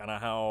them and kind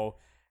of how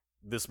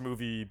this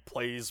movie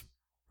plays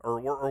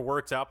or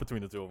works out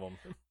between the two of them?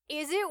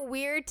 Is it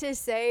weird to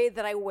say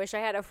that I wish I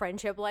had a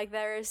friendship like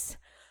theirs?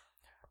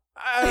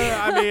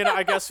 I mean,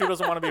 I guess who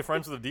doesn't want to be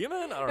friends with a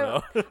demon? I don't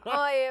know.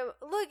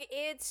 Look,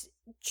 it's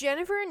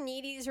Jennifer and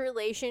Needy's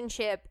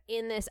relationship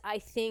in this, I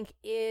think,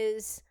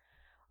 this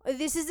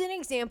is an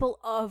example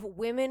of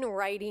women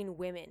writing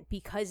women,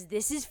 because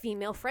this is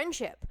female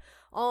friendship.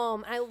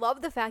 I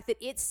love the fact that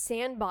it's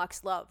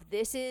sandbox love.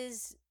 This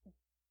is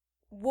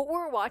what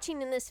we're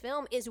watching in this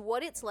film, is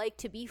what it's like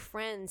to be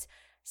friends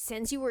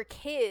since you were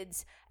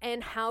kids,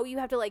 and how you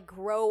have to like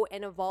grow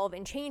and evolve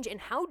and change,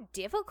 and how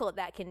difficult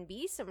that can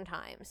be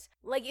sometimes.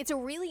 Like, it's a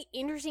really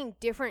interesting,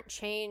 different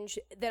change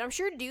that I'm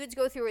sure dudes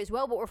go through as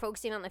well, but we're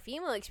focusing on the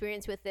female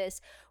experience with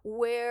this,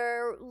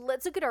 where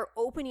let's look at our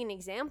opening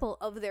example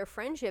of their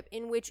friendship,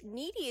 in which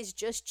Needy is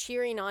just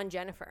cheering on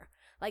Jennifer.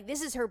 Like,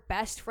 this is her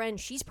best friend.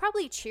 She's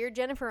probably cheered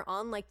Jennifer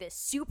on like this,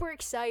 super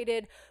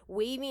excited,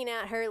 waving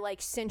at her like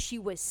since she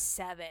was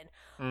 7.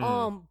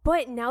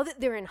 But now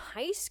that they're in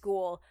high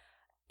school,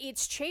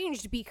 it's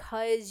changed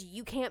because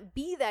you can't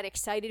be that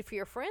excited for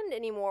your friend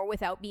anymore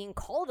without being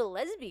called a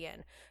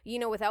lesbian, you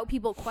know, without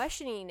people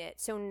questioning it.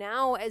 So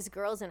now as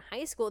girls in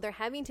high school, they're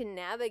having to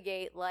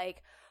navigate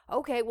like,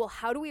 okay, well,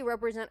 how do we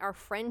represent our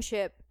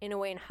friendship in a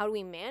way, and how do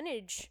we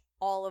manage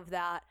all of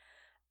that?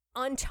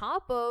 On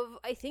top of,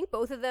 I think,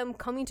 both of them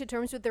coming to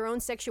terms with their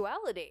own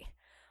sexuality.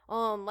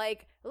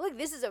 Like, look,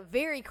 this is a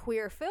very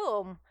queer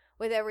film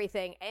with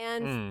everything.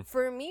 And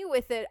for me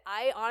with it,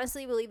 I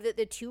honestly believe that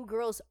the two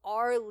girls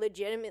are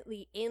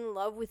legitimately in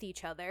love with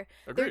each other.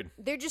 Agreed.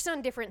 They're just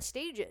on different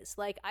stages.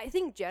 Like, I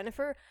think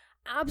Jennifer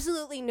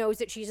absolutely knows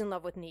that she's in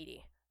love with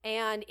Needy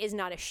and is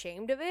not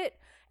ashamed of it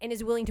and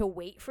is willing to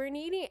wait for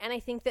Needy. And I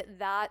think that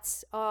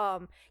that's,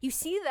 you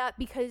see that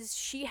because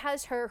she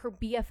has her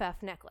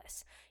BFF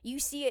necklace. You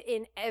see it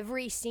in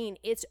every scene.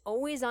 It's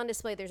always on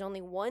display. There's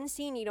only one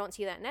scene you don't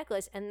see that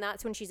necklace, and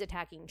that's when she's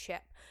attacking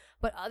Chip.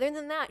 But other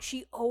than that,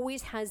 she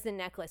always has the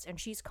necklace, and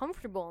she's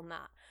comfortable in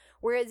that.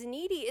 Whereas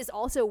Needy is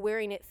also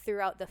wearing it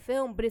throughout the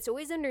film, but it's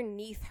always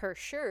underneath her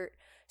shirt.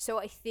 So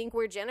I think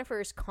where Jennifer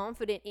is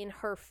confident in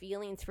her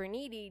feelings for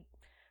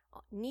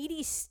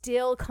Needy's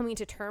still coming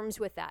to terms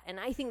with that. And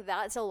I think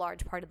that's a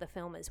large part of the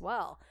film as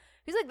well.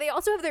 Because like, they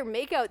also have their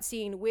makeout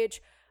scene,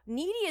 which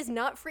Needy is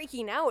not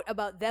freaking out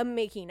about them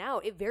making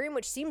out. It very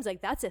much seems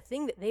like that's a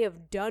thing that they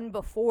have done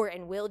before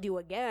and will do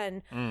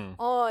again.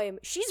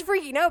 She's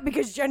freaking out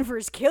because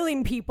Jennifer's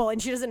killing people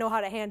and she doesn't know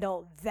how to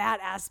handle that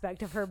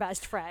aspect of her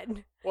best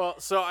friend. Well,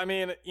 so, I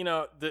mean, you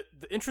know, the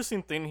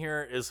interesting thing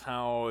here is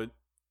how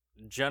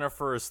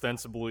Jennifer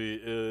ostensibly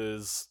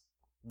is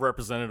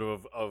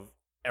representative of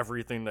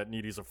everything that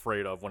Needy's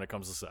afraid of when it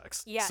comes to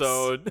sex. Yes.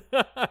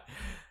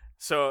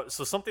 So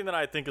something that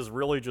I think is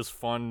really just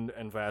fun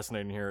and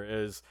fascinating here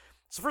is,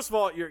 so first of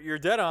all, you're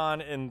dead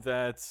on in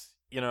that,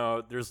 you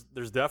know,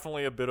 there's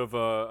definitely a bit of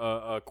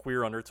a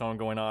queer undertone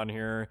going on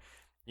here.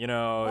 You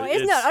know, well,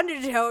 it's not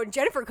undertone.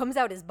 Jennifer comes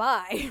out as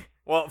bi.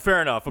 Well,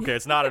 fair enough. Okay,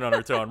 it's not an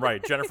undertone,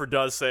 right? Jennifer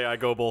does say I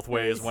go both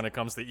ways when it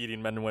comes to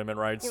eating men and women,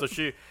 right? So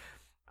she,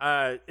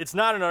 it's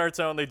not an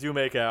undertone. They do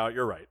make out.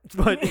 You're right,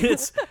 but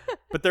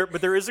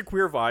there is a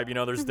queer vibe. You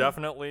know, there's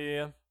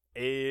definitely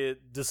a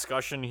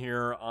discussion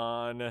here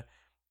on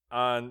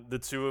the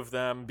two of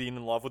them being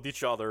in love with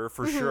each other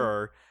for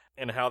sure,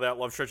 and how that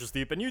love stretches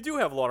deep. And you do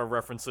have a lot of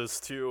references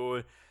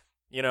to,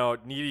 you know,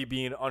 Needy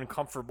being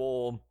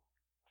uncomfortable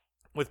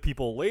with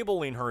people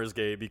labeling her as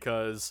gay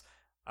because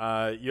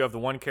you have the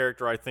one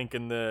character, I think,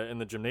 in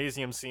the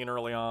gymnasium scene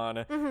early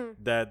on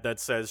that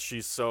says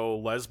she's so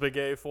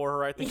lesbian for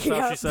her, I think is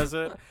how she says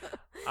it.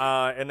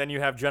 And then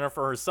you have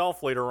Jennifer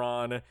herself later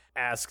on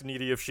ask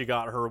Needy if she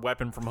got her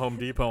weapon from Home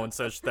Depot and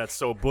says that's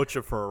so butch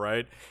of her,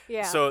 right?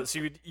 Yeah. So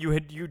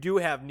you do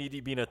have Needy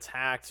being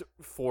attacked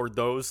for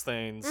those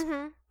things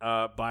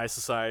by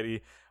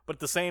society, but at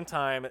the same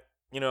time,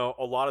 you know,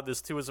 a lot of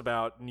this too is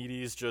about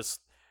Needy's just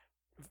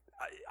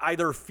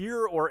either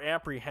fear or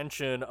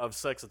apprehension of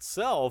sex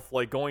itself,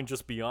 like going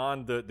just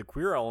beyond the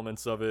queer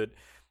elements of it,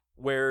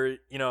 where,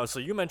 you know, so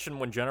you mentioned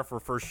when Jennifer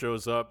first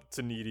shows up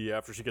to Needy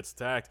after she gets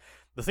attacked.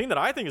 The thing that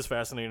I think is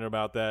fascinating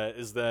about that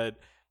is that,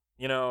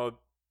 you know,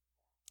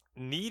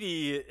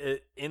 Needy,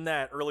 in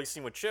that early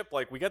scene with Chip,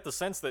 like, we get the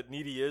sense that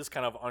Needy is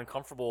kind of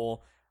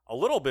uncomfortable a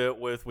little bit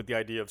with the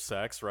idea of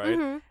sex,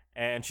 right?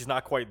 And she's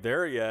not quite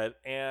there yet.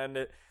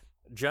 And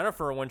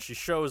Jennifer, when she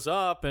shows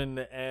up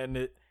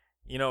and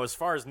you know, as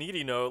far as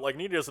Needy knows,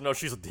 Needy doesn't know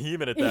she's a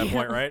demon at that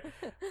point, right?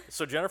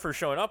 So Jennifer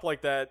showing up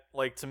like that,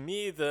 like, to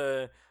me,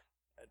 the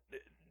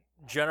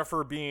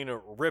Jennifer being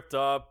ripped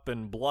up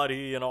and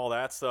bloody and all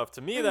that stuff,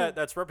 to me,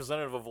 that's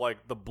representative of,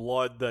 like, the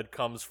blood that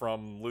comes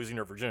from losing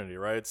her virginity,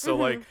 right?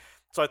 So,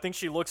 so I think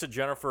she looks at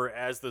Jennifer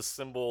as this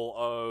symbol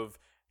of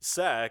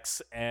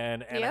sex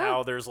and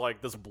how there's,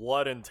 like, this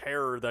blood and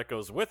terror that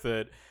goes with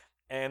it,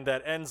 and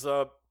that ends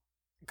up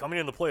coming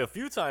into play a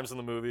few times in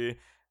the movie,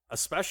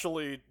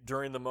 especially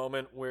during the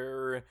moment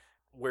where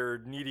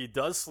Needy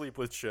does sleep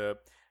with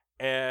Chip.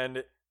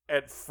 And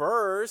at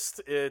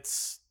first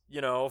it's, you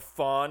know,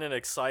 fun and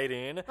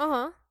exciting.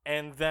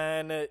 And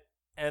then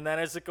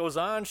as it goes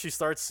on, she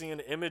starts seeing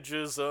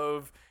images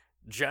of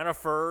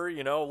Jennifer,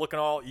 you know, looking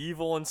all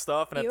evil and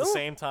stuff. And at the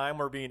same time,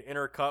 we're being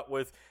intercut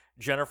with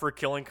Jennifer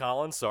killing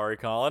Colin. Sorry,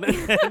 Colin.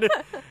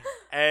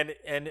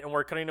 And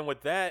we're cutting in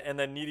with that. And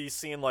then Needy's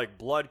seeing, like,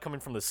 blood coming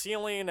from the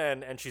ceiling,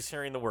 and she's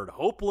hearing the word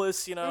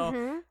hopeless, you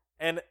know.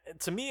 And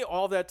to me,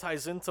 all that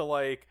ties into,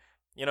 like,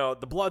 you know,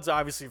 the blood's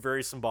obviously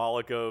very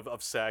symbolic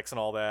of sex and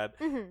all that.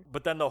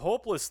 But then the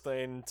hopeless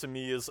thing to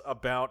me is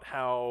about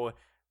how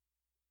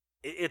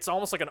it's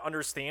almost like an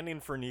understanding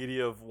for Needy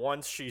of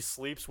once she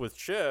sleeps with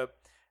Chip,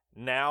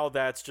 now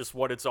that's just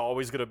what it's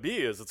always going to be,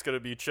 is it's going to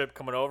be Chip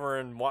coming over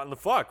and wanting to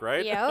fuck,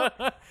 right?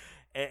 Yep.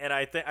 And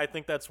I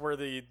think that's where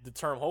the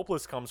term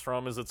hopeless comes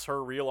from, is it's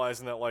her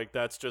realizing that, like,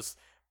 that's just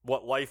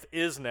what life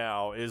is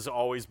now, is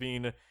always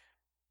being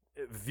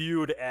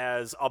viewed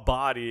as a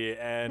body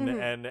and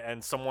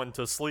and someone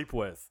to sleep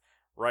with,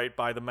 right,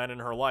 by the men in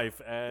her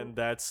life, and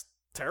that's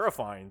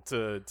terrifying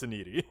to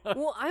Needy.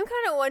 Well, I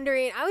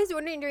was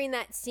wondering during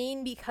that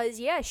scene, because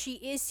yeah, she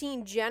is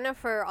seeing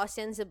Jennifer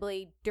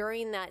ostensibly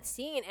during that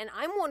scene, and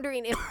I'm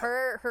wondering if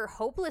her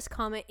hopeless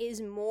comment is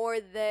more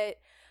that,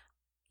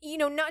 you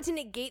know, not to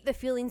negate the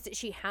feelings that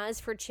she has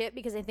for Chip,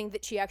 because I think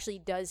that she actually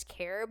does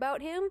care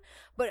about him,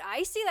 but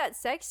I see that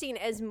sex scene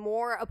as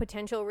more a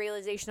potential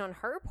realization on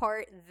her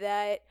part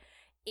that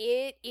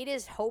it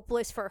is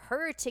hopeless for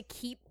her to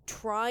keep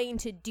trying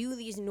to do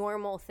these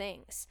normal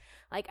things.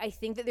 Like, I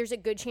think that there's a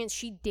good chance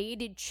she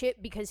dated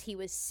Chip because he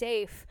was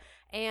safe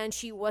and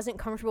she wasn't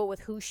comfortable with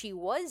who she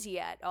was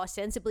yet.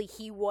 Ostensibly,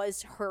 he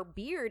was her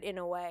beard in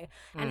a way.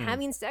 And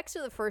having sex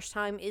for the first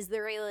time is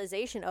the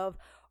realization of,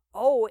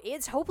 oh,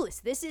 it's hopeless.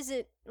 This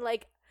isn't,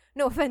 like,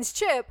 no offense,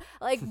 Chip,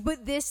 like,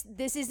 but this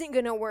isn't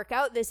gonna work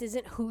out. This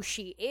isn't who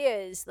she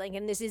is, like,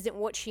 and this isn't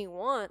what she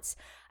wants.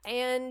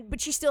 But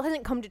she still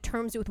hasn't come to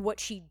terms with what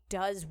she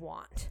does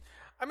want.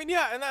 I mean,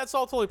 yeah, and that's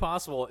all totally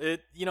possible.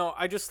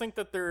 I just think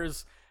that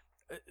there's,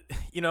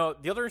 the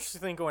other interesting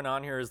thing going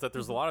on here is that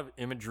there's a lot of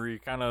imagery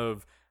kind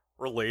of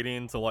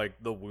relating to,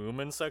 like, the womb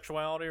and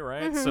sexuality,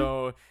 right?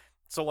 So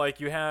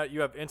like, you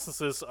have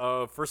instances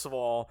of, first of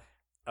all,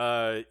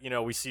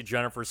 we see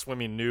Jennifer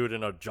swimming nude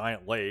in a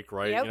giant lake,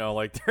 right? Yep. You know,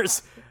 like,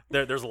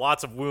 there's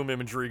lots of womb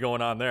imagery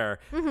going on there.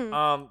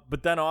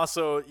 But then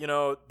also,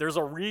 there's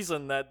a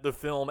reason that the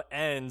film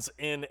ends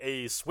in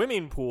a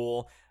swimming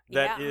pool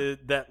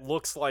that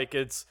looks like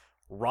it's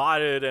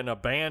rotted and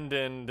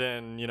abandoned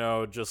and,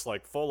 just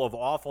like full of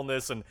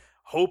awfulness, and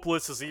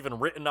hopeless is even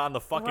written on the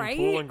fucking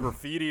pool in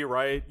graffiti,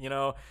 right?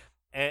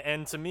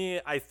 And to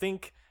me, I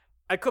think,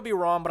 I could be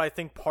wrong, but I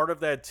think part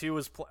of that too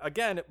is,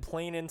 again,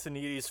 playing into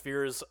Needy's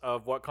fears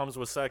of what comes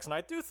with sex. And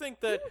I do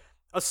think that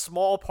a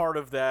small part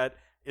of that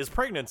is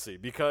pregnancy,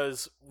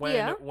 because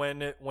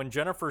when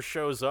Jennifer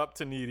shows up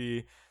to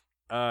Needy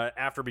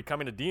after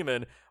becoming a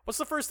demon, what's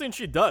the first thing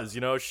she does?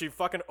 She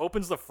fucking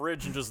opens the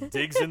fridge and just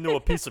digs into a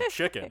piece of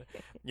chicken,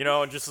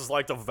 and just is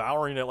like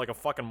devouring it like a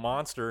fucking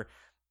monster.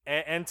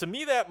 And to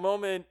me, that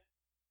moment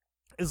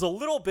is a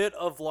little bit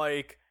of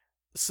like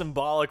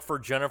symbolic for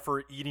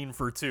Jennifer eating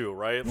for two,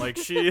 right? Like,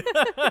 she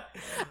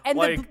and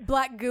like, the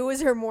black goo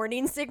is her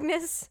morning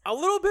sickness. A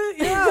little bit,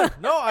 yeah.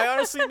 No, I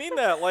honestly mean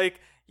that. Like,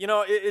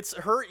 it's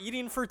her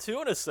eating for two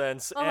in a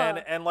sense,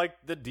 and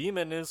like, the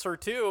demon is her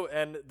too,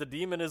 and the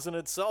demon is in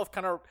itself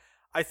kind of,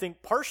 I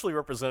think, partially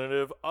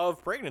representative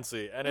of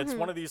pregnancy, and it's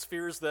one of these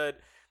fears that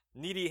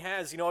Needy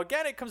has.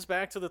 Again, it comes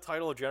back to the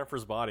title of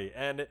Jennifer's Body,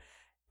 and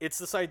it's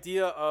this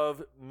idea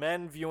of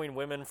men viewing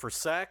women for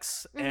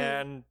sex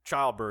and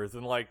childbirth,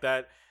 and like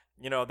that,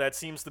 that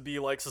seems to be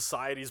like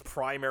society's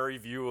primary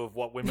view of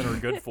what women are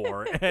good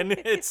for, and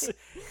it's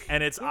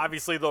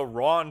obviously the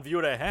wrong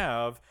view to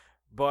have,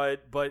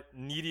 but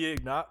Needy,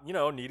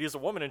 Needy is a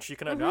woman, and she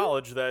can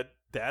acknowledge that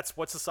that's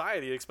what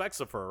society expects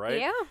of her, right?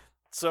 Yeah.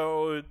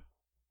 So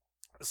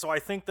I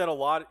think that a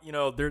lot,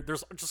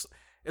 there's just.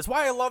 It's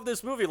why I love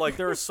this movie. Like,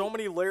 there are so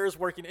many layers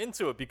working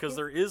into it, because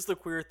there is the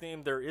queer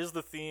theme, there is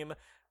the theme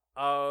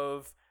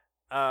of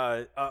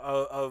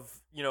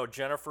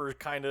Jennifer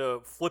kind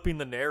of flipping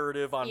the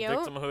narrative on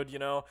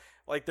victimhood,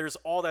 like, there's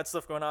all that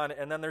stuff going on,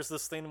 and then there's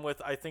this thing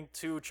with, I think,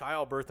 too,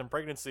 childbirth and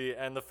pregnancy,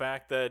 and the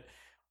fact that,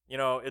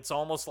 it's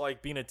almost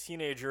like being a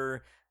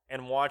teenager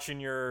and watching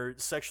your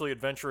sexually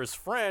adventurous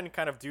friend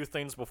kind of do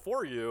things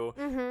before you,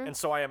 and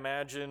so I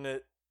imagine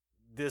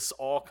this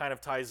all kind of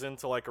ties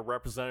into like a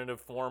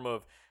representative form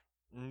of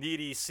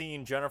Needy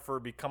seeing Jennifer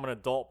become an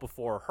adult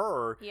before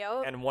her,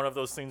 and one of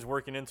those things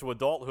working into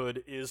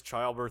adulthood is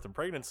childbirth and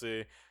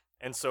pregnancy,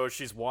 and so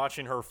she's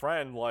watching her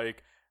friend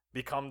like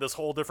become this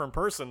whole different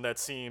person that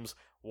seems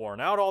worn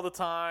out all the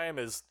time,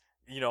 is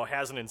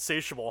has an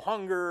insatiable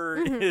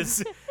hunger,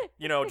 is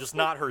just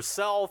not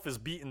herself, is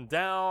beaten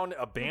down,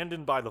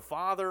 abandoned by the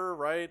father,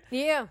 right?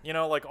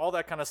 Like, all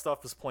that kind of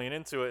stuff is playing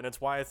into it, and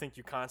it's why I think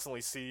you constantly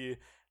see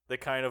the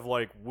kind of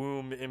like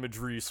womb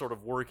imagery sort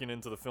of working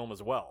into the film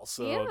as well.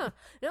 So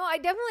no, I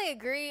definitely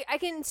agree. I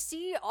can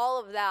see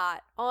all of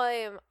that.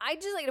 I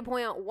just like to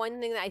point out one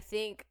thing that I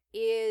think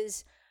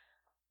is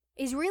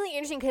really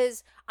interesting,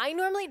 because I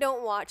normally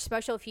don't watch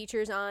special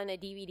features on a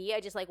DVD. I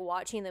just like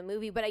watching the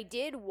movie, but I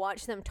did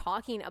watch them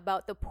talking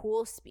about the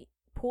pool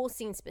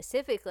scene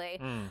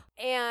specifically,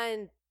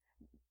 and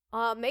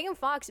Megan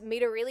Fox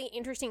made a really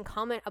interesting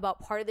comment about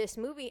part of this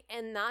movie,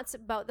 and that's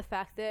about the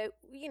fact that,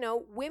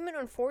 women,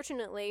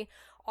 unfortunately,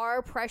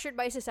 are pressured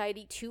by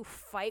society to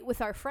fight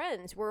with our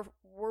friends.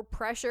 We're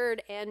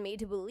pressured and made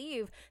to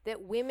believe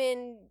that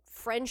women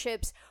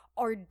friendships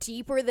are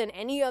deeper than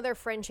any other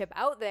friendship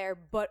out there,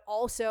 but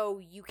also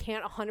you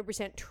can't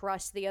 100%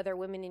 trust the other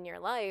women in your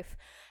life.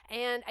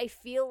 And I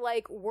feel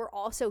like we're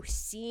also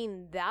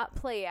seeing that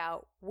play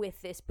out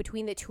with this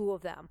between the two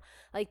of them.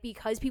 Like,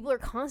 because people are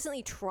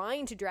constantly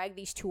trying to drag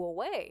these two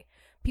away.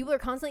 People are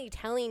constantly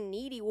telling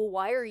Needy, well,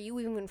 why are you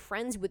even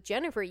friends with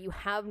Jennifer? You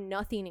have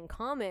nothing in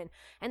common.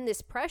 And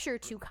this pressure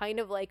to kind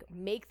of like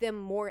make them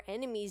more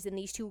enemies than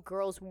these two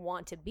girls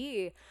want to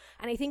be.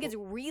 And I think it's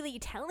really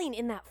telling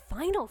in that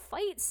final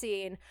fight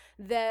scene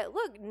that,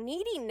 look,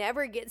 Needy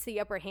never gets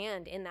the upper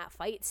hand in that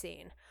fight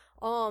scene.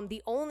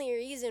 The only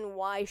reason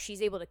why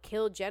she's able to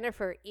kill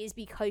Jennifer is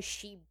because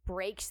she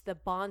breaks the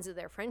bonds of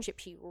their friendship.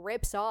 She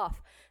rips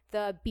off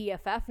the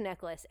BFF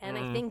necklace, and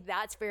I think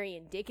that's very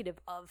indicative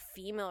of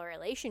female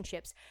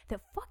relationships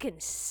that fucking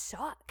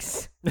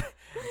sucks.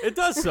 It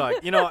does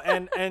suck, you know,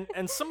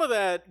 and some of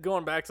that,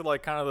 going back to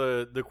like kind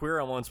of the queer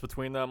elements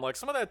between them, like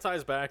some of that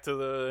ties back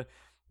to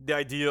the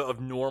idea of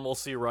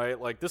normalcy, right?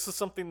 Like, this is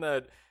something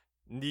that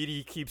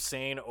Needy keeps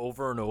saying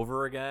over and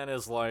over again,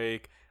 is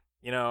like,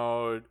 you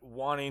know,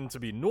 wanting to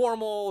be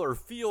normal or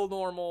feel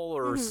normal,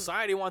 or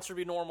society wants her to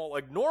be normal.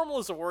 Like, normal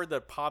is a word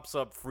that pops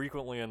up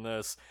frequently in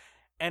this.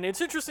 And it's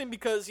interesting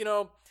because, you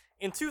know,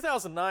 in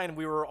 2009,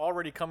 we were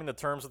already coming to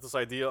terms with this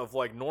idea of,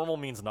 like, normal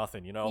means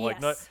nothing, you know?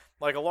 Yes.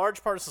 Like a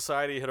large part of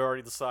society had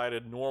already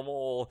decided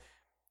normal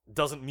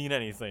doesn't mean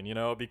anything, you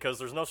know? Because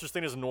there's no such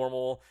thing as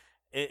normal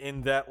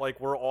in that, like,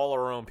 we're all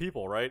our own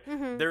people, right?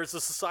 There's a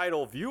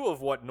societal view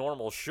of what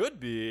normal should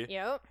be.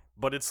 Yep.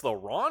 But it's the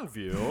wrong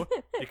view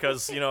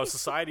because, you know,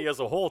 society as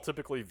a whole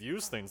typically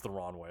views things the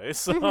wrong way.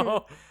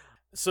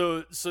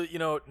 So, you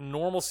know,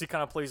 normalcy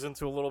kind of plays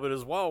into a little bit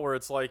as well, where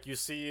it's like you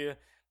see,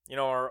 you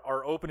know,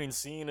 our opening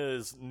scene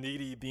is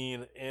Needy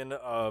being in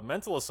a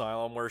mental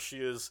asylum where she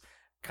is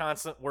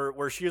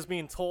where she is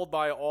being told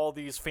by all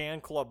these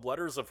fan club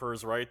letters of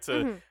hers, right,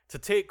 to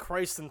take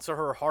Christ into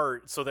her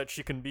heart so that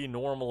she can be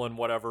normal and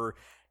whatever.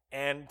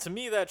 And to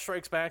me, that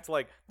strikes back to,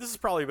 like, this is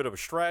probably a bit of a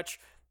stretch,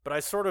 but I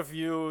sort of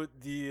view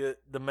the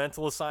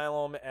mental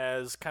asylum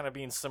as kind of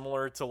being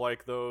similar to,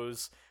 like,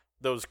 those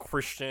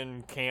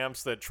Christian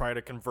camps that try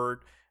to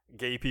convert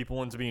gay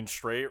people into being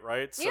straight,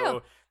 right?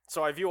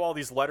 So I view all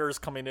these letters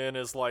coming in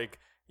as, like,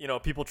 you know,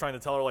 people trying to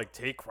tell her, like,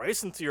 take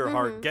Christ into your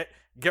heart,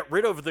 get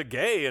rid of the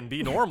gay and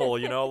be normal,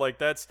 you know? Like,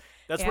 that's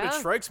what it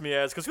strikes me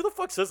as, because who the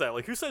fuck says that?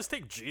 Like, who says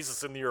take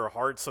Jesus into your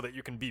heart so that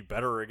you can be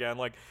better again?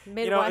 Like,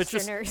 Midwesterners. you know, it's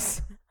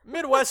just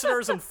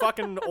Midwesterners and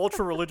fucking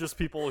ultra-religious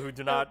people who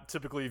do not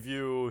typically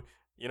view,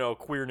 you know,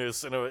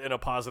 queerness in a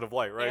positive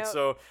light, right?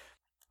 Yep.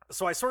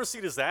 So I sort of see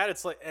it as that.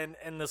 It's like, and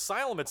the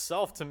asylum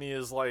itself to me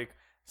is like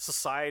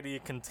society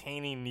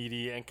containing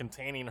Needy and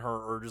containing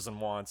her urges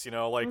and wants, you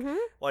know,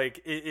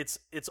 like it's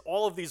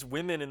all of these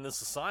women in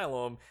this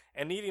asylum,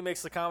 and Needy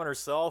makes the comment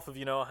herself of,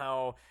 you know,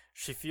 how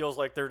she feels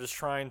like they're just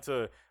trying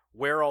to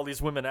wear all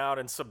these women out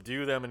and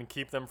subdue them and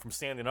keep them from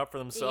standing up for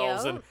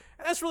themselves. And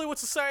that's really what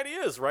society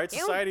is, right?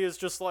 Society is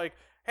just like,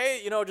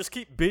 hey, you know, just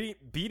keep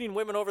beating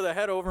women over the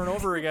head over and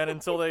over again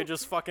until they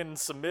just fucking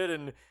submit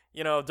and,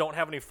 you know, don't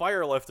have any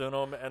fire left in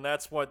them. And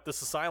that's what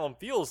this asylum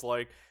feels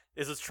like,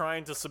 is it's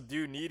trying to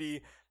subdue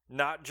Needy,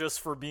 not just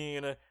for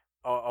being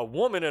a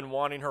woman and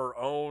wanting her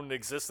own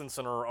existence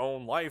and her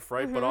own life,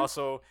 right? But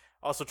also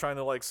trying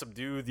to, like,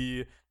 subdue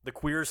the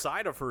queer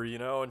side of her, you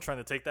know, and trying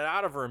to take that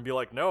out of her and be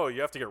like, no,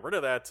 you have to get rid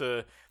of that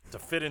to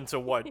fit into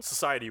what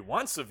society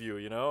wants of you,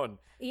 you know? And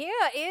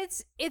yeah,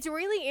 it's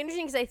really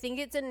interesting because I think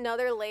it's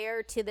another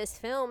layer to this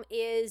film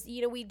is,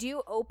 you know, we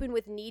do open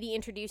with Needy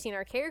introducing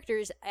our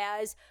characters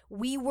as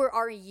we were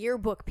our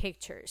yearbook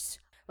pictures.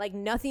 Like,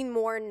 nothing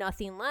more,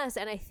 nothing less.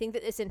 And I think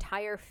that this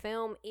entire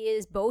film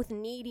is both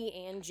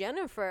Needy and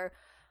Jennifer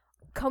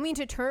coming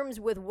to terms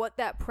with what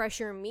that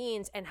pressure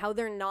means and how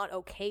they're not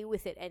okay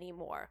with it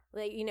anymore.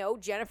 Like, you know,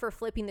 Jennifer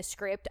flipping the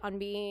script on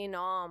being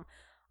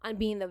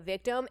the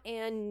victim,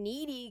 and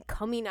Needy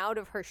coming out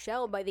of her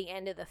shell by the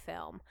end of the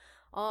film.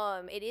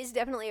 It is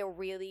definitely a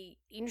really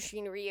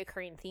interesting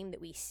reoccurring theme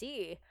that we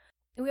see.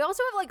 We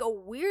also have, like, a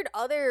weird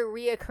other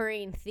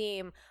reoccurring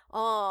theme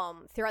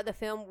throughout the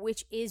film,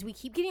 which is we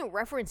keep getting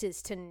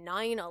references to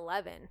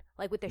 9/11,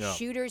 like with the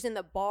shooters in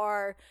the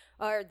bar,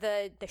 or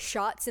the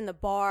shots in the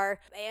bar,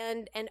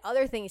 and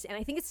other things. And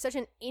I think it's such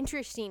an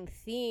interesting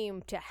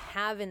theme to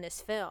have in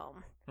this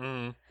film.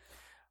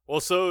 Well,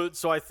 so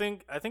I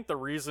think the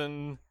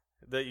reason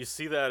that you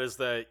see that is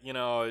that, you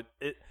know,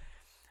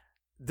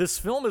 this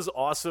film is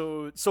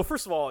also, so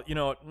first of all, you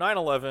know,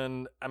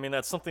 9/11, I mean,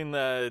 that's something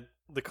that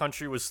the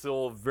country was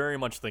still very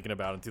much thinking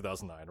about in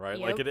 2009, right?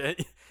 Yep. Like,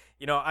 it,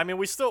 you know, I mean,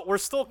 we're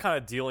still kind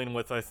of dealing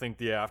with, I think,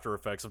 the after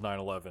effects of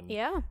 9/11.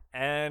 Yeah.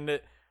 And,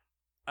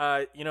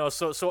 you know,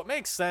 so it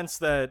makes sense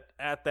that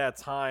at that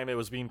time it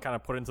was being kind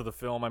of put into the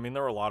film. I mean,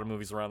 there were a lot of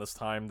movies around this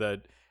time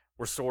that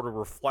were sort of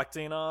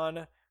reflecting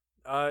on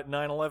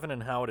 9/11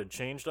 and how it had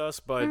changed us.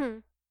 But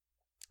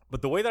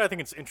the way that I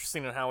think it's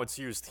interesting and how it's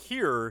used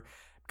here,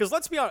 because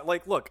let's be honest,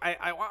 like, look,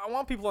 I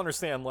want people to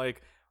understand,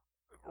 like,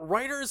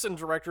 writers and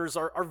directors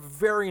are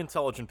very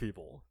intelligent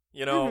people.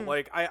 You know,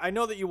 like, I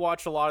know that you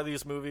watch a lot of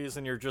these movies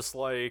and you're just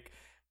like,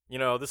 you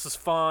know, this is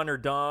fun or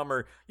dumb,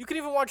 or you can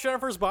even watch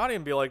Jennifer's Body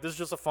and be like, this is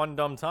just a fun,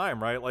 dumb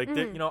time, right? Like,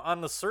 you know,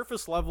 on the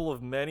surface level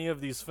of many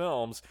of these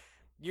films,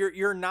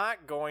 you're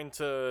not going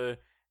to,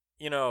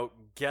 you know,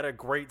 get a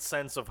great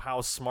sense of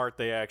how smart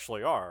they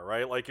actually are,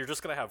 right? Like, you're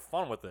just going to have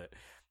fun with it.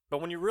 But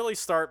when you really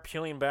start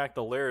peeling back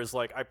the layers,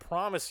 like, I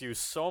promise you,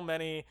 so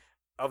many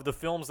of the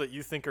films that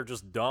you think are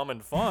just dumb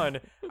and fun,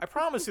 I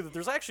promise you that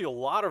there's actually a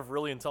lot of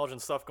really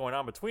intelligent stuff going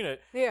on between it.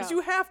 Because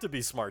you have to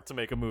be smart to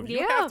make a movie.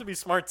 You have to be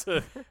smart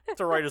to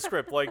write a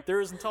script. Like,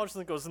 there is intelligence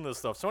that goes into this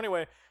stuff. So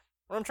anyway,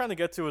 what I'm trying to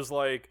get to is,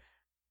 like,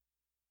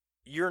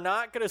 you're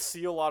not going to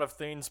see a lot of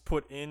things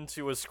put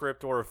into a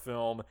script or a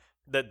film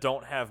that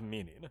don't have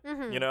meaning,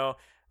 you know?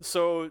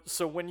 So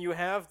when you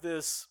have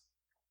this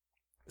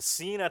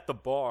scene at the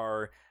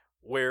bar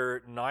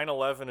where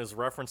 9/11 is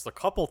referenced a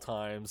couple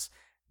times,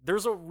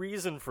 there's a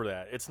reason for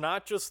that. It's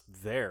not just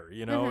there,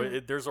 you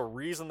know? There's a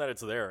reason that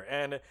it's there.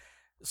 And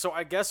so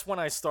I guess when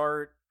I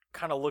start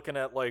kind of looking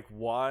at, like,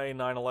 why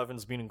 9/11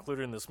 is being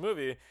included in this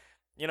movie,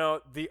 you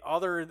know, the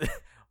other,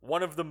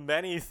 one of the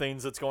many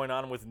things that's going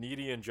on with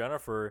Needy and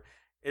Jennifer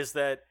is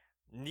that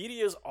Needy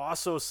is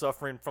also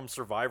suffering from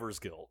survivor's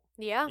guilt.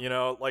 Yeah. You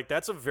know, like,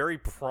 that's a very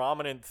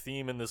prominent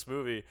theme in this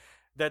movie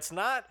that's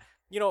not,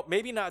 you know,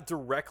 maybe not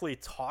directly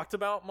talked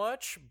about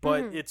much,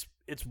 but it's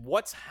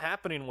what's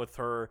happening with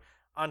her.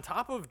 On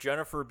top of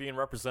Jennifer being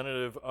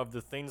representative of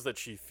the things that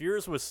she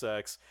fears with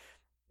sex,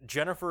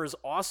 Jennifer is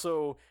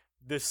also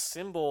this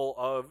symbol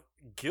of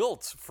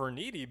guilt for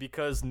Needy,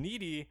 because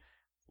Needy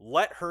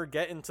let her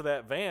get into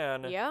that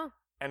van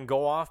and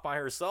go off by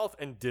herself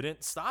and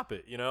didn't stop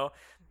it, you know?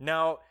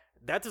 Now,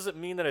 that doesn't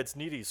mean that it's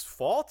Needy's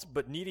fault,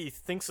 but Needy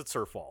thinks it's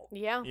her fault.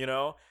 Yeah. You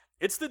know?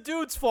 It's the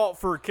dude's fault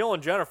for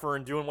killing Jennifer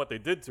and doing what they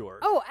did to her.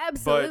 Oh,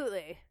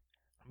 absolutely.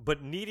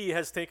 But Needy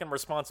has taken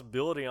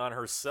responsibility on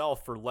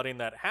herself for letting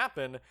that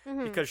happen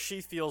because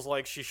she feels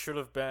like she should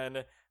have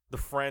been the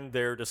friend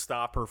there to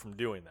stop her from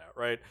doing that,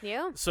 right?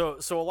 Yeah. So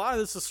a lot of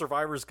this is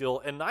survivor's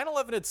guilt, and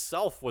 9/11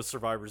 itself was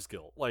survivor's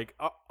guilt. Like,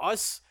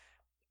 us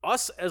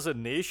as a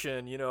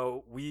nation, you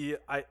know,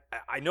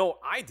 I know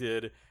I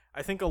did.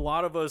 I think a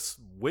lot of us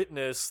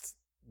witnessed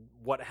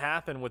what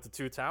happened with the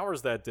two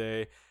towers that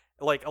day.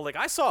 Like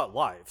I saw it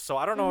live, so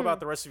I don't know about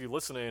the rest of you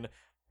listening,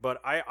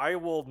 but I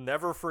will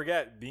never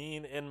forget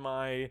being in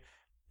my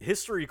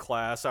history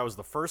class. I was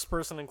the first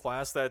person in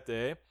class that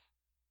day.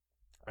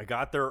 I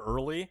got there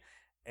early,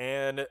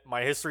 and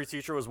my history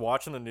teacher was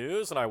watching the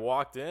news, and I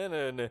walked in,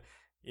 and,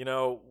 you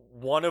know,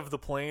 one of the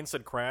planes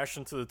had crashed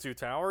into the two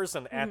towers,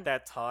 and at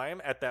that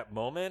time, at that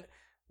moment,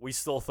 we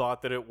still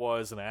thought that it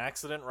was an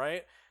accident,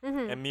 right?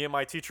 And me and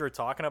my teacher are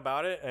talking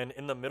about it, and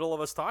in the middle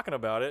of us talking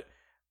about it,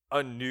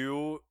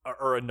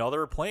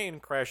 another plane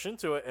crashed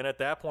into it, and at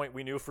that point,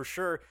 we knew for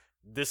sure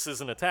this is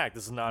an attack.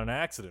 This is not an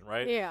accident,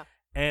 right? Yeah.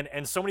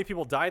 And so many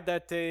people died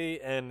that day,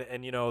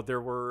 and you know,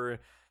 there were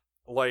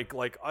like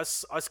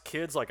us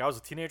kids, like I was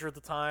a teenager at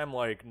the time,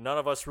 like none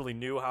of us really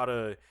knew how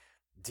to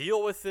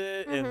deal with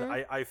it, and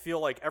I feel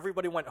like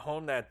everybody went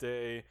home that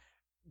day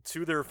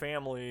to their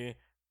family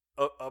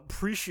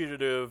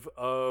appreciative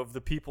of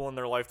the people in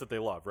their life that they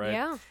love, right?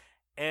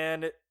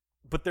 Yeah.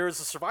 But there's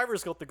a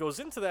survivor's guilt that goes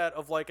into that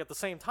of, like, at the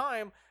same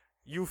time,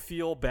 you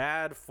feel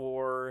bad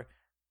for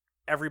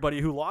everybody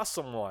who lost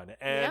someone.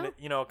 And,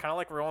 you know, kind of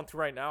like we're going through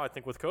right now, I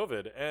think, with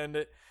COVID.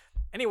 And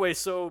anyway,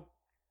 so,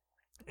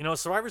 you know,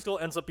 survivor's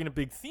guilt ends up being a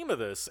big theme of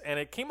this. And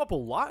it came up a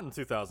lot in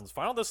the 2000s.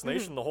 Final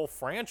Destination, the whole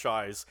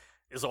franchise,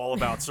 is all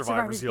about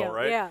survivor's guilt,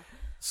 right? Yeah.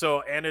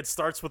 So, and it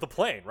starts with a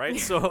plane, right?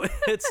 So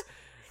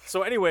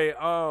so anyway,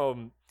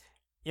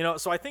 you know,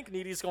 so I think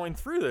Needy's going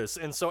through this.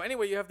 And so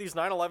anyway, you have these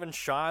 9/11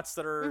 shots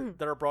that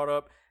are brought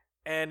up,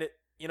 and,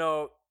 you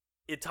know,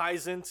 it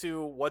ties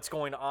into what's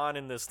going on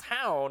in this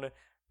town,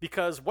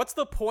 because what's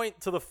the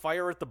point to the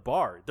fire at the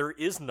bar? There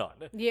is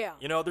none. Yeah.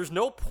 You know, there's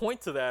no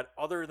point to that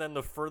other than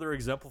to further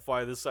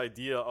exemplify this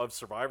idea of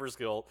survivor's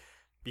guilt,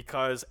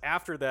 because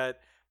after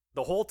that,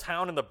 the whole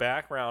town in the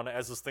background,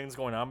 as this thing's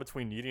going on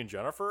between Needy and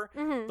Jennifer,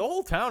 the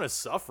whole town is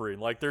suffering.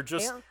 Like, they're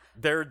just,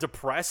 they're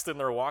depressed, and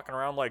they're walking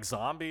around like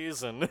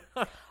zombies. And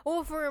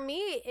well, for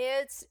me,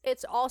 it's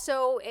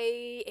also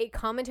a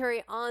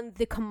commentary on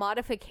the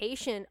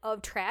commodification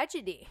of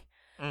tragedy.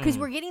 Because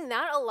we're getting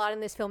that a lot in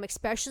this film,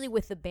 especially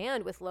with the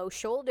band, with Low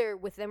Shoulder,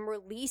 with them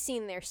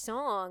releasing their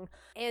song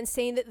and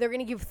saying that they're going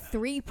to give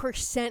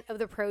 3% of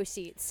the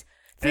proceeds.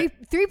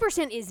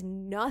 3% is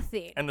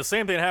nothing. And the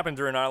same thing happened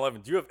during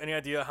 9/11. Do you have any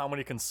idea how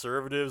many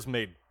conservatives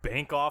made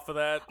bank off of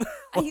that?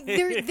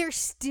 They're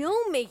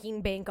still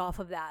making bank off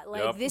of that.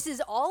 Like, this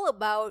is all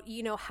about,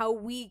 you know, how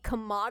we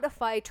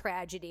commodify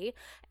tragedy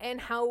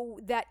and how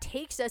that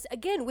takes us,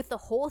 again, with the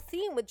whole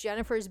theme with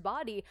Jennifer's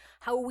Body,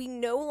 how we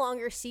no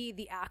longer see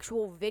the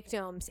actual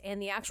victims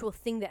and the actual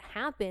thing that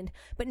happened,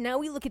 but now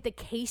we look at the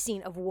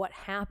casing of what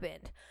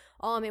happened.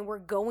 And we're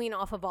going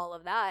off of all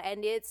of that,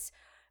 and it's...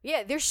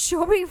 Yeah, there's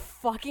so many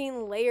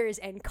fucking layers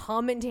and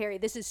commentary.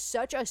 This is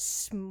such a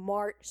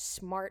smart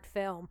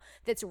film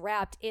that's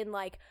wrapped in,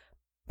 like,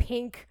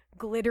 pink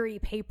glittery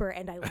paper,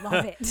 and I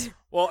love it.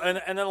 Well,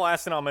 and then the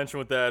last thing I'll mention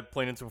with that,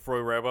 playing into before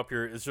we wrap up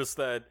here, is just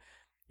that,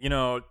 you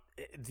know,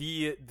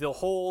 the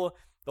whole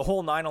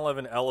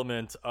 9/11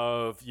 element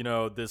of, you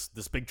know, this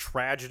big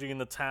tragedy in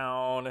the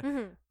town,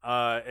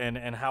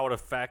 and how it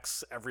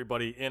affects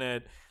everybody in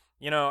it.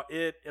 You know,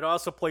 it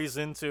also plays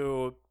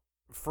into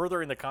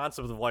furthering the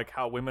concept of like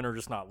how women are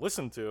just not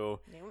listened to.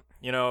 Yep.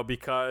 You know,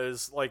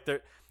 because like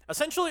they're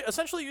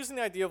essentially using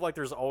the idea of like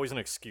there's always an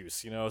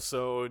excuse. You know,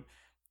 so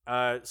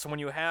when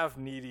you have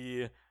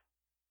Needy,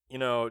 you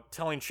know,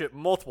 telling Chip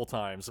multiple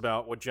times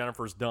about what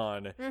Jennifer's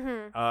done,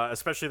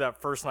 especially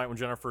that first night when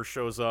Jennifer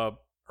shows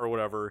up or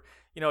whatever,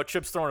 you know,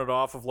 Chip's throwing it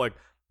off of like,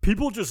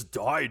 people just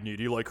died,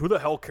 Needy. Like, who the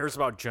hell cares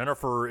about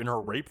Jennifer in her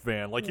rape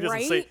van? Like, he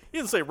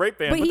didn't say rape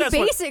van, but that's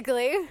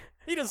basically.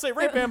 He didn't say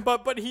rape van,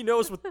 but he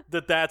knows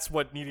that's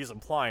what Needy's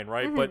implying,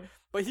 right?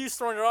 But he's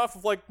throwing it off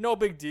of like, no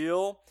big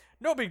deal.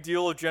 No big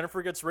deal if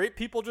Jennifer gets raped.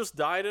 People just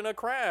died in a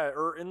crash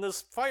or in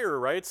this fire,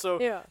 right? So,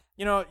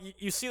 you know,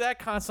 you see that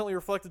constantly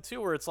reflected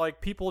too, where it's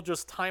like people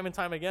just time and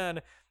time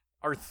again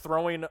are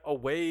throwing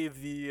away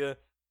the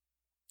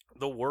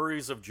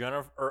worries of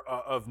Jennifer, or,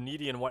 of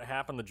Needy and what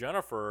happened to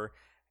Jennifer,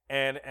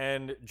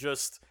 and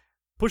just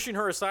pushing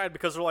her aside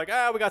because they're like,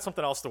 we got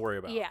something else to worry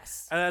about.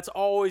 Yes. And that's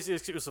always the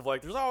excuse of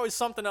like, there's always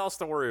something else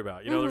to worry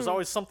about. You know, there's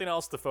always something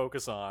else to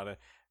focus on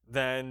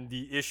than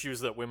the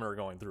issues that women are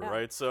going through,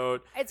 right? So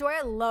it's why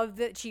I love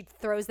that she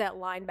throws that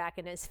line back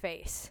in his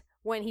face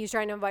when he's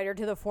trying to invite her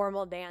to the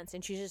formal dance,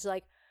 and she's just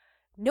like,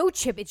 no,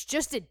 Chip, it's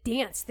just a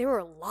dance. There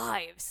are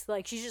lives.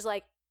 Like, she's just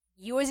like,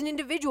 you as an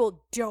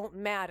individual don't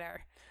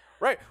matter.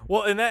 Right.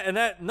 Well, and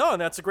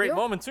that's a great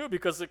moment too,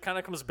 because it kind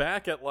of comes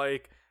back at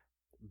like,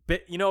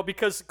 you know,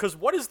 because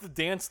what is the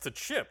dance to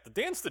Chip? The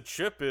dance to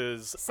Chip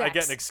is sex. I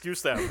get an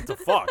excuse to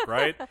fuck,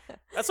 right?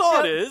 That's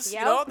all it is. Yep.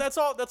 You know, that's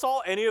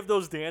all any of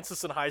those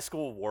dances in high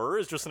school were,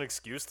 is just an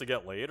excuse to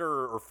get laid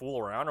or fool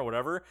around or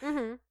whatever.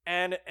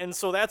 And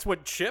so that's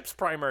what Chip's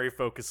primary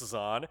focus is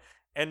on.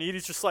 And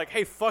Needy's just like,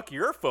 hey, fuck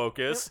your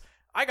focus.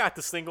 I got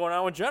this thing going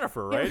on with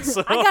Jennifer, right?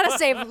 So I gotta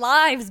save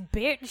lives,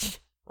 bitch.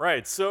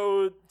 Right.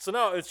 So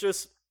no, it's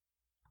just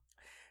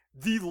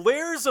the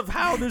layers of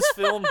how this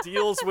film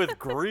deals with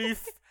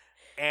grief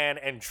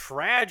and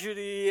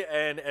tragedy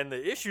and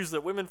the issues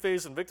that women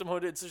face in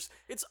victimhood.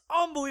 It's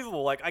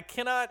unbelievable. Like, I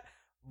cannot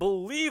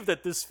believe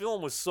that this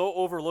film was so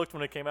overlooked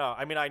when it came out.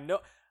 I mean,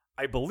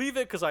 I believe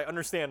it because I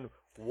understand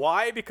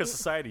why, because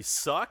society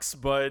sucks,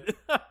 but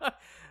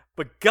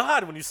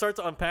God, when you start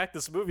to unpack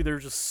this movie,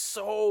 there's just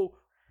so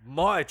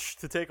much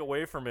to take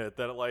away from it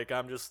that like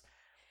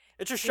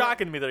it's just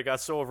shocking to me that it got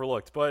so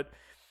overlooked. But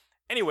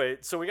anyway,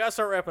 so we gotta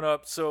start wrapping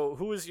up. So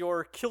who is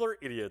your killer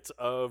idiot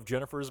of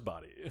Jennifer's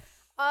body?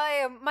 I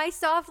am my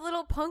soft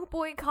little punk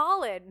boy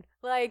Colin.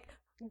 Like,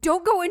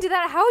 don't go into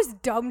that house,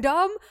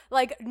 dum-dum.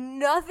 Like,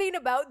 nothing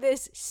about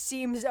this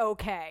seems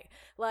okay.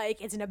 Like,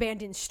 it's an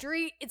abandoned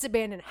street, it's an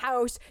abandoned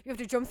house, you have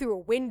to jump through a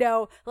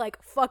window. Like,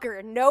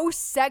 fucker, no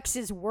sex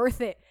is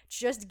worth it.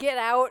 Just get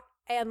out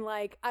and,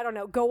 like, I don't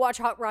know, go watch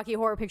Hot Rocky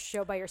Horror Picture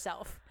Show by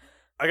yourself.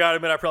 I gotta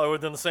admit, I probably would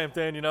have done the same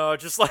thing, you know,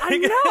 just like... I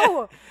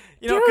know!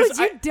 You know, dude,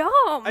 you're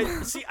dumb! I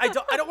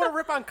don't want to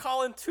rip on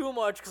Colin too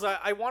much, because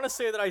I want to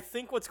say that I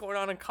think what's going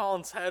on in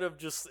Colin's head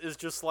is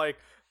just like,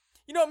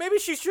 you know, maybe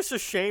she's just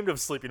ashamed of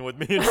sleeping with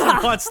me, and she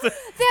wants to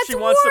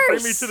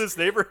bring me to this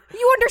neighbor.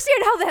 You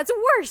understand how that's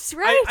worse,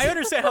 right? I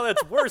understand how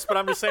that's worse, but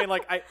I'm just saying,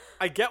 like,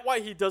 I get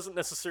why he doesn't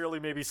necessarily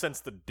maybe sense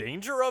the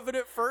danger of it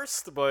at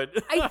first, but...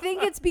 I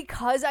think it's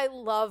because I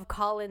love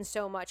Colin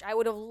so much. I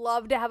would have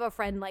loved to have a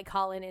friend like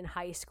Colin in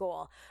high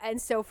school. And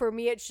so for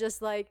me, it's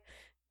just like,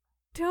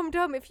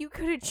 dum-dum, if you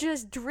could have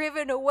just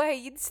driven away,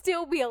 you'd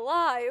still be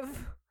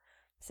alive.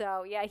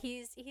 So, yeah,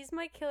 he's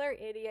my killer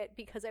idiot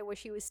because I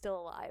wish he was still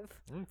alive.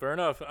 Fair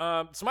enough.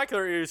 So my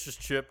killer idiot is just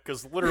Chip,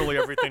 because literally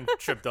everything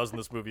Chip does in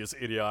this movie is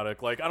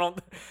idiotic. Like, I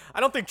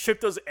don't think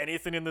Chip does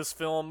anything in this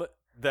film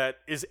that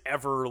is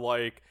ever,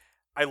 like,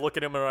 I look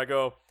at him and I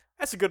go,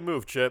 that's a good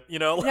move, Chip. You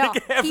know,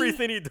 like,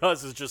 everything he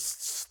does is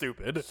just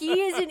stupid. He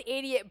is an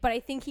idiot, but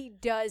I think he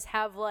does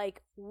have,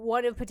 like,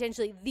 one of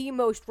potentially the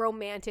most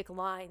romantic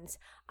lines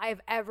I've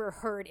ever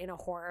heard in a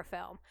horror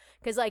film.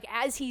 Because, like,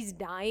 as he's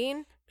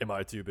dying... Am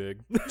I too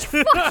big?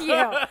 Fuck you.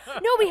 No,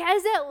 but he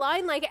has that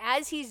line, like,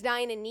 as he's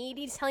dying and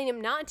Needy's telling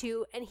him not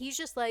to, and he's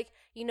just like,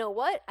 you know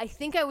what? I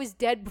think I was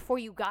dead before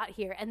you got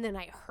here, and then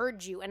I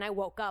heard you, and I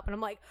woke up, and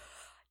I'm like...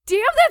 Damn,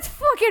 that's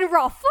fucking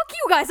rough. Fuck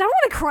you guys. I don't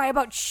want to cry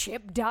about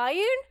Chip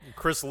dying.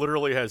 Chris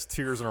literally has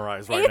tears in her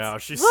eyes right now.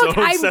 She's so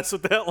obsessed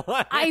with that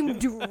line. I'm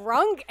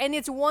drunk, and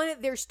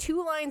there's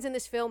two lines in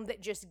this film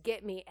that just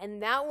get me, and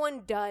that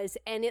one does,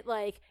 and it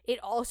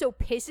also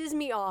pisses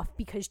me off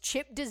because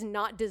Chip does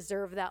not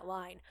deserve that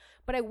line.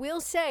 But I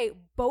will say,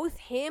 both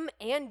him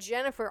and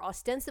Jennifer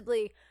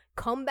ostensibly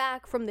come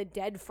back from the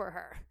dead for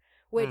her,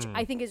 which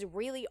I think is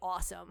really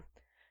awesome.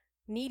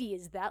 Needy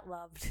is that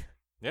loved.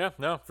 Yeah,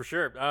 no, for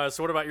sure.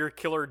 So what about your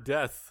killer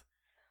death?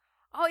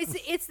 Oh,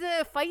 it's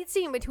the fight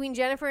scene between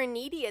Jennifer and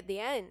Needy at the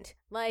end.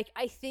 Like,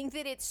 I think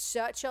that it's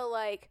such a,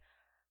 like...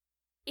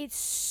 it's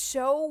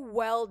so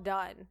well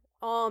done.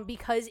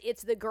 Because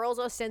it's the girls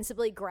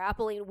ostensibly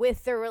grappling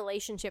with their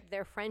relationship,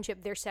 their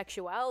friendship, their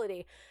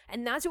sexuality.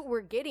 And that's what we're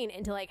getting.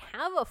 And to like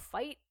have a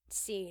fight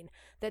scene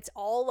that's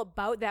all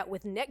about that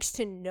with next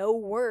to no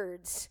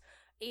words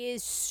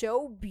is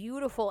so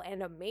beautiful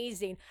and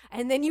amazing.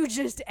 And then you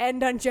just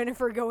end on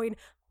Jennifer going,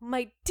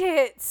 my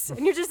tits.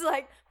 And you're just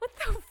like, what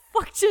the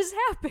fuck just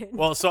happened?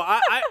 Well, so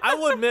I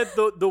will admit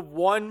the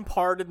one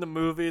part in the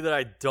movie that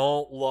I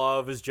don't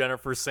love is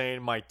Jennifer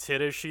saying my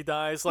tit as she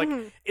dies. Like,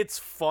 it's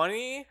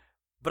funny,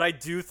 but I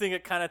do think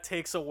it kind of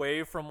takes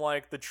away from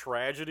like the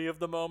tragedy of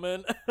the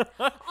moment.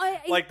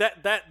 Like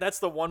that's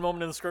the one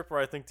moment in the script where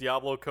I think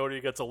Diablo Cody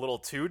gets a little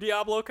too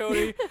Diablo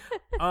Cody.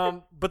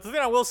 But the thing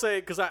I will say,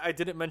 because I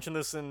didn't mention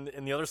this in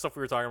the other stuff we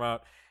were talking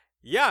about,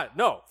 yeah,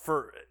 no,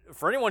 for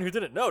anyone who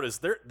didn't notice,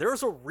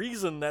 there's a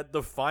reason that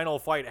the final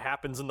fight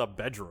happens in the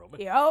bedroom.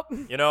 Yep.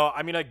 You know,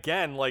 I mean,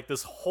 again, like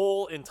this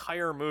whole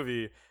entire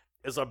movie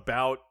is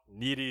about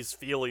Needy's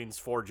feelings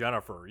for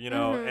Jennifer, you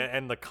know,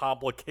 and the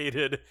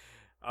complicated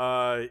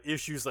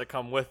issues that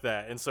come with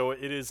that. And so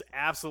it is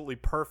absolutely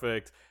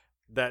perfect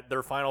that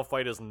their final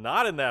fight is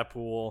not in that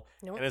pool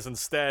and is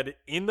instead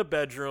in the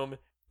bedroom,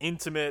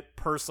 intimate,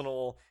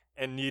 personal,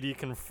 and Needy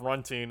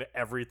confronting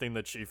everything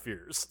that she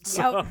fears.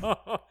 Yep.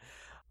 So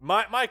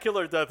my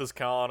killer death is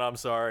Colin, I'm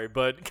sorry,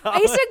 but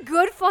Colin, It's a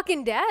good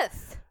fucking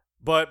death.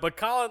 But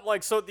Colin,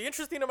 like, so the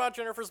interesting thing about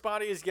Jennifer's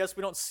body is, yes,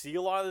 we don't see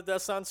a lot of the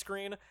deaths on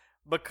screen,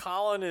 but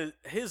Colin,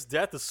 his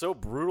death is so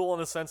brutal in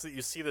the sense that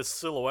you see this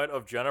silhouette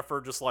of Jennifer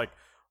just like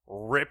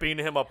ripping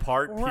him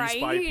apart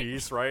piece by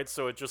piece, right?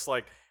 So it just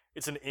like,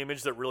 it's an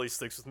image that really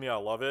sticks with me. I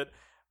love it.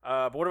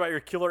 But what about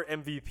your killer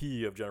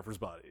MVP of Jennifer's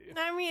body?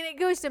 I mean, it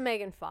goes to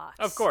Megan Fox.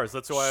 Of course,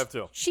 that's who I have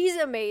too. She's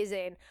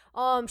amazing.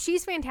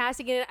 She's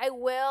fantastic in it. I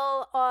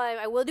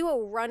will do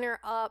a runner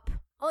up.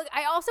 Look,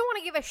 I also want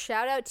to give a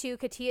shout out to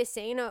Katia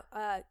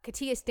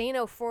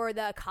Stano for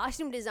the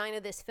costume design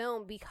of this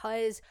film,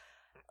 because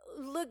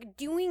look,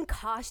 doing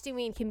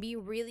costuming can be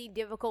really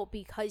difficult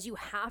because you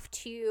have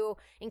to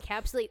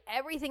encapsulate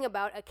everything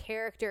about a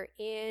character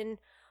in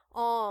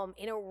a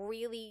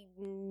really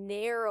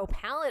narrow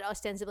palette,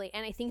 ostensibly.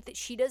 And I think that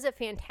she does a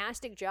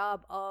fantastic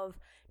job of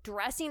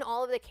dressing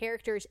all of the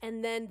characters,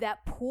 and then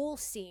that pool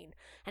scene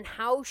and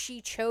how she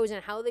chose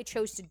and how they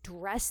chose to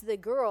dress the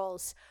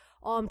girls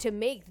to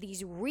make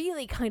these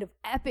really kind of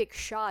epic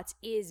shots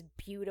is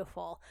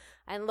beautiful.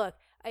 And look,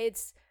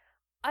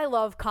 I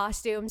love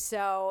costumes,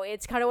 so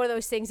it's kind of one of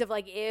those things of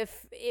like,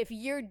 if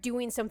you're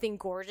doing something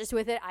gorgeous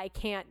with it, I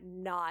can't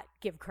not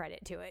give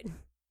credit to it.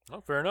 Oh,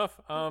 fair enough.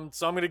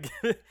 So I'm gonna give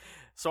it.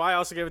 So I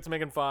also gave it to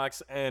Megan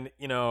Fox, and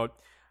you know,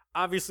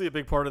 obviously a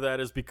big part of that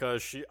is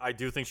because I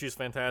do think she's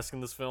fantastic in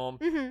this film.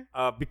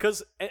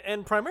 Because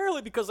and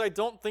primarily because I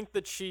don't think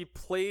that she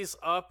plays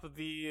up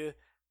the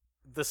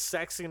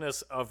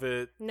sexiness of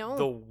it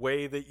the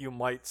way that you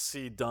might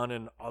see done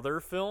in other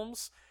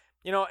films.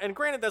 You know, and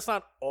granted, that's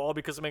not all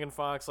because of Megan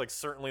Fox. Like,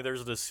 certainly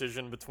there's a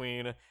decision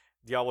between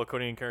Diablo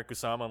Cody and Karen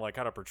Kusama on like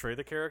how to portray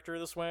the character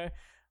this way.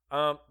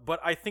 But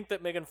I think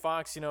that Megan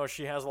Fox, you know,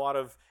 she has a lot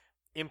of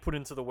input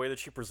into the way that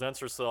she presents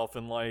herself,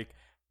 and like,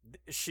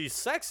 she's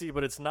sexy,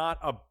 but it's not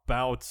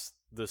about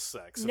the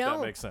sex, if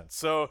that makes sense.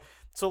 So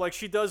like,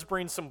 she does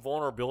bring some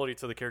vulnerability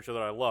to the character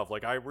that I love.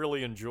 Like, I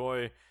really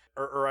enjoy,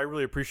 or I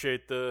really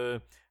appreciate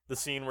the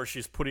scene where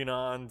she's putting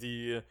on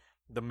the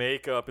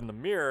makeup in the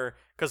mirror,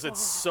 because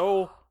it's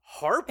so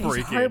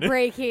heartbreaking. It's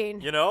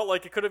heartbreaking. You know,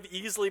 like, it could have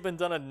easily been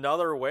done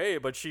another way,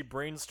 but she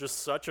brings just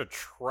such a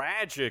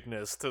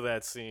tragicness to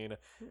that scene.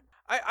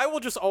 I will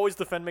just always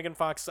defend Megan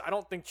Fox. I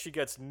don't think she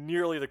gets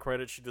nearly the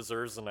credit she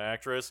deserves as an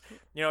actress.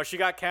 You know, she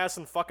got cast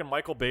in fucking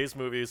Michael Bay's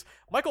movies.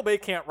 Michael Bay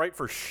can't write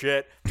for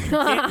shit. He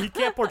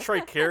can't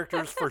portray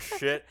characters for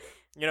shit.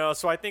 You know,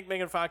 so I think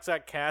Megan Fox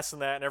got cast in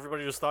that, and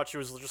everybody just thought she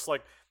was just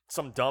like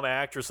some dumb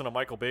actress in a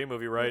Michael Bay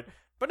movie, right?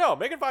 But no,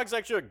 Megan Fox is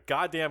actually a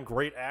goddamn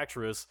great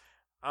actress.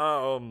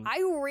 I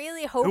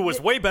really hope who was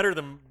way better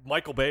than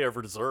Michael Bay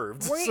ever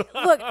deserved.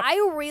 Look,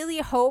 I really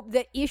hope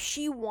that if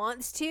she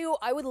wants to,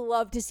 I would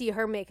love to see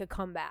her make a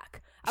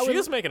comeback. She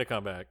is making a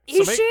comeback.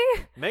 Is she?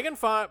 Megan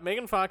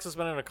Fox has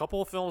been in a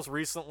couple of films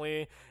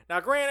recently. Now,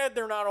 granted,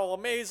 they're not all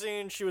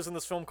amazing. She was in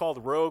this film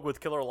called Rogue with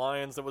Killer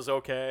Lions that was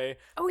okay.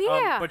 Oh,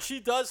 yeah. But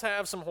she does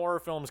have some horror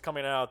films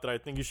coming out that I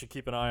think you should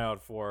keep an eye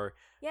out for.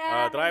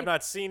 Yeah. That I have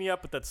not seen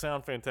yet, but that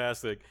sound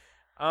fantastic.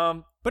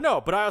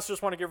 But I also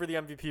just want to give her the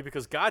MVP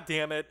because, god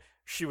damn it,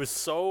 she was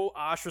so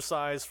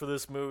ostracized for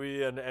this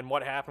movie and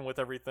what happened with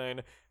everything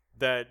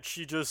that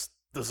she just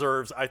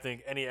deserves, I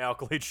think, any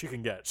accolade she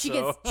can get.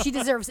 She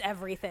deserves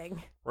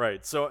everything.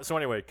 Right. So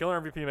anyway,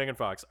 killer MVP Megan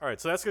Fox. All right,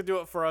 so that's going to do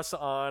it for us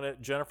on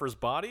Jennifer's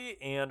Body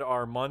and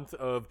our month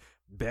of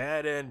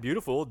bad and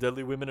beautiful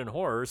deadly women in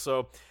horror.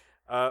 So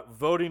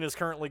voting is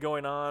currently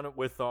going on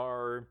with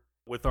our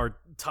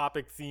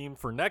topic theme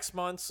for next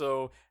month,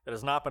 so it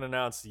has not been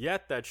announced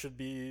yet. That should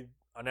be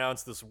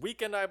announced this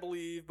weekend, I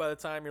believe, by the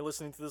time you're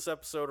listening to this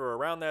episode or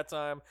around that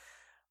time.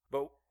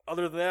 But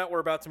other than that, we're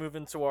about to move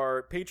into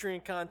our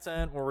Patreon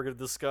content where we're going to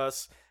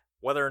discuss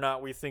whether or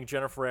not we think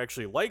Jennifer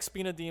actually likes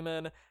being a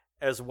demon,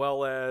 as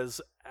well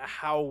as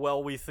how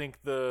well we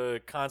think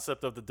the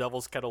concept of the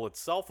Devil's Kettle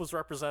itself was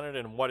represented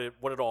and what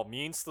it all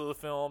means to the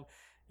film.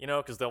 You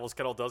know, because Devil's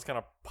Kettle does kind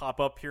of pop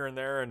up here and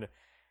there, and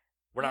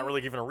we're not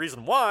really given a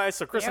reason why.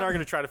 So Chris and I are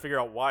going to try to figure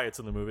out why it's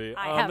in the movie.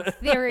 I have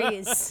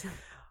theories.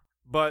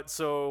 But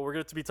so we're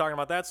going to be talking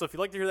about that. So if you'd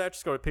like to hear that,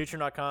 just go to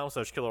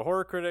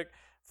patreon.com/killerhorrorcritic.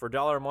 For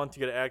 $1 a month,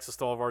 you get access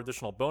to all of our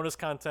additional bonus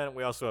content.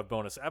 We also have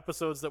bonus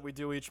episodes that we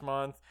do each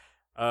month.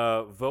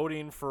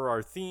 Voting for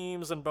our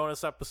themes and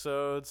bonus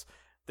episodes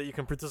that you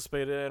can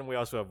participate in. We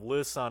also have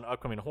lists on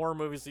upcoming horror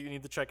movies that you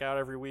need to check out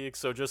every week.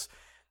 So just,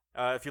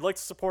 if you'd like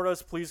to support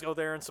us, please go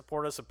there and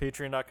support us at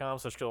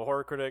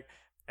patreon.com/killerhorrorcritic.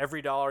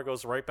 Every dollar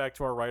goes right back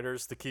to our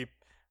writers to keep,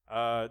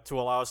 to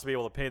allow us to be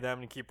able to pay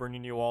them and keep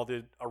bringing you all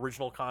the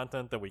original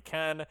content that we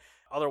can.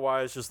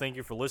 Otherwise, just thank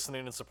you for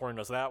listening and supporting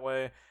us that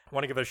way. I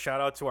want to give a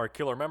shout out to our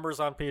killer members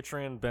on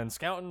Patreon: Ben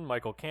Scouten,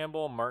 Michael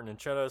Campbell, Martin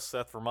Anchetta,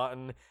 Seth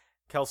Vermonten,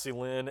 Kelsey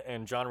Lynn,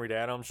 and John Reed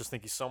Adams. Just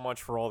thank you so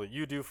much for all that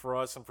you do for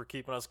us and for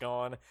keeping us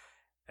going.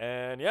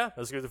 And yeah,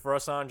 that's good for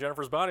us on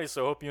Jennifer's Body.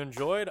 So hope you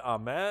enjoyed.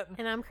 I'm Matt.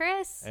 And I'm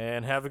Chris.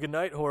 And have a good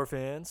night, horror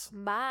fans.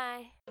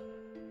 Bye.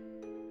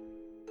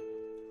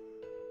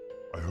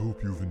 I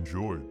hope you've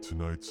enjoyed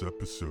tonight's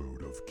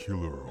episode of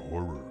Killer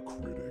Horror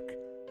Critic.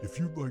 If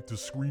you'd like to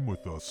scream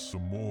with us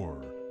some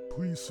more,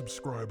 please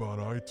subscribe on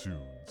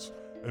iTunes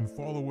and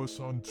follow us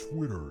on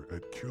Twitter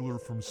at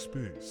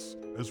KillerFromSpace,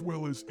 as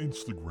well as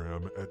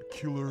Instagram at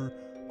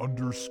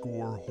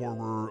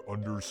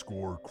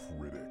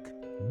Killer_Horror_Critic.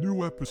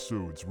 New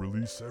episodes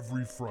release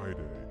every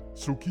Friday,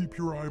 so keep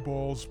your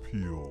eyeballs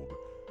peeled,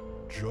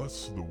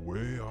 just the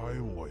way I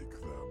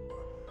like them.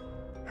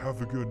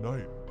 Have a good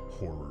night,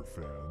 horror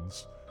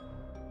fans.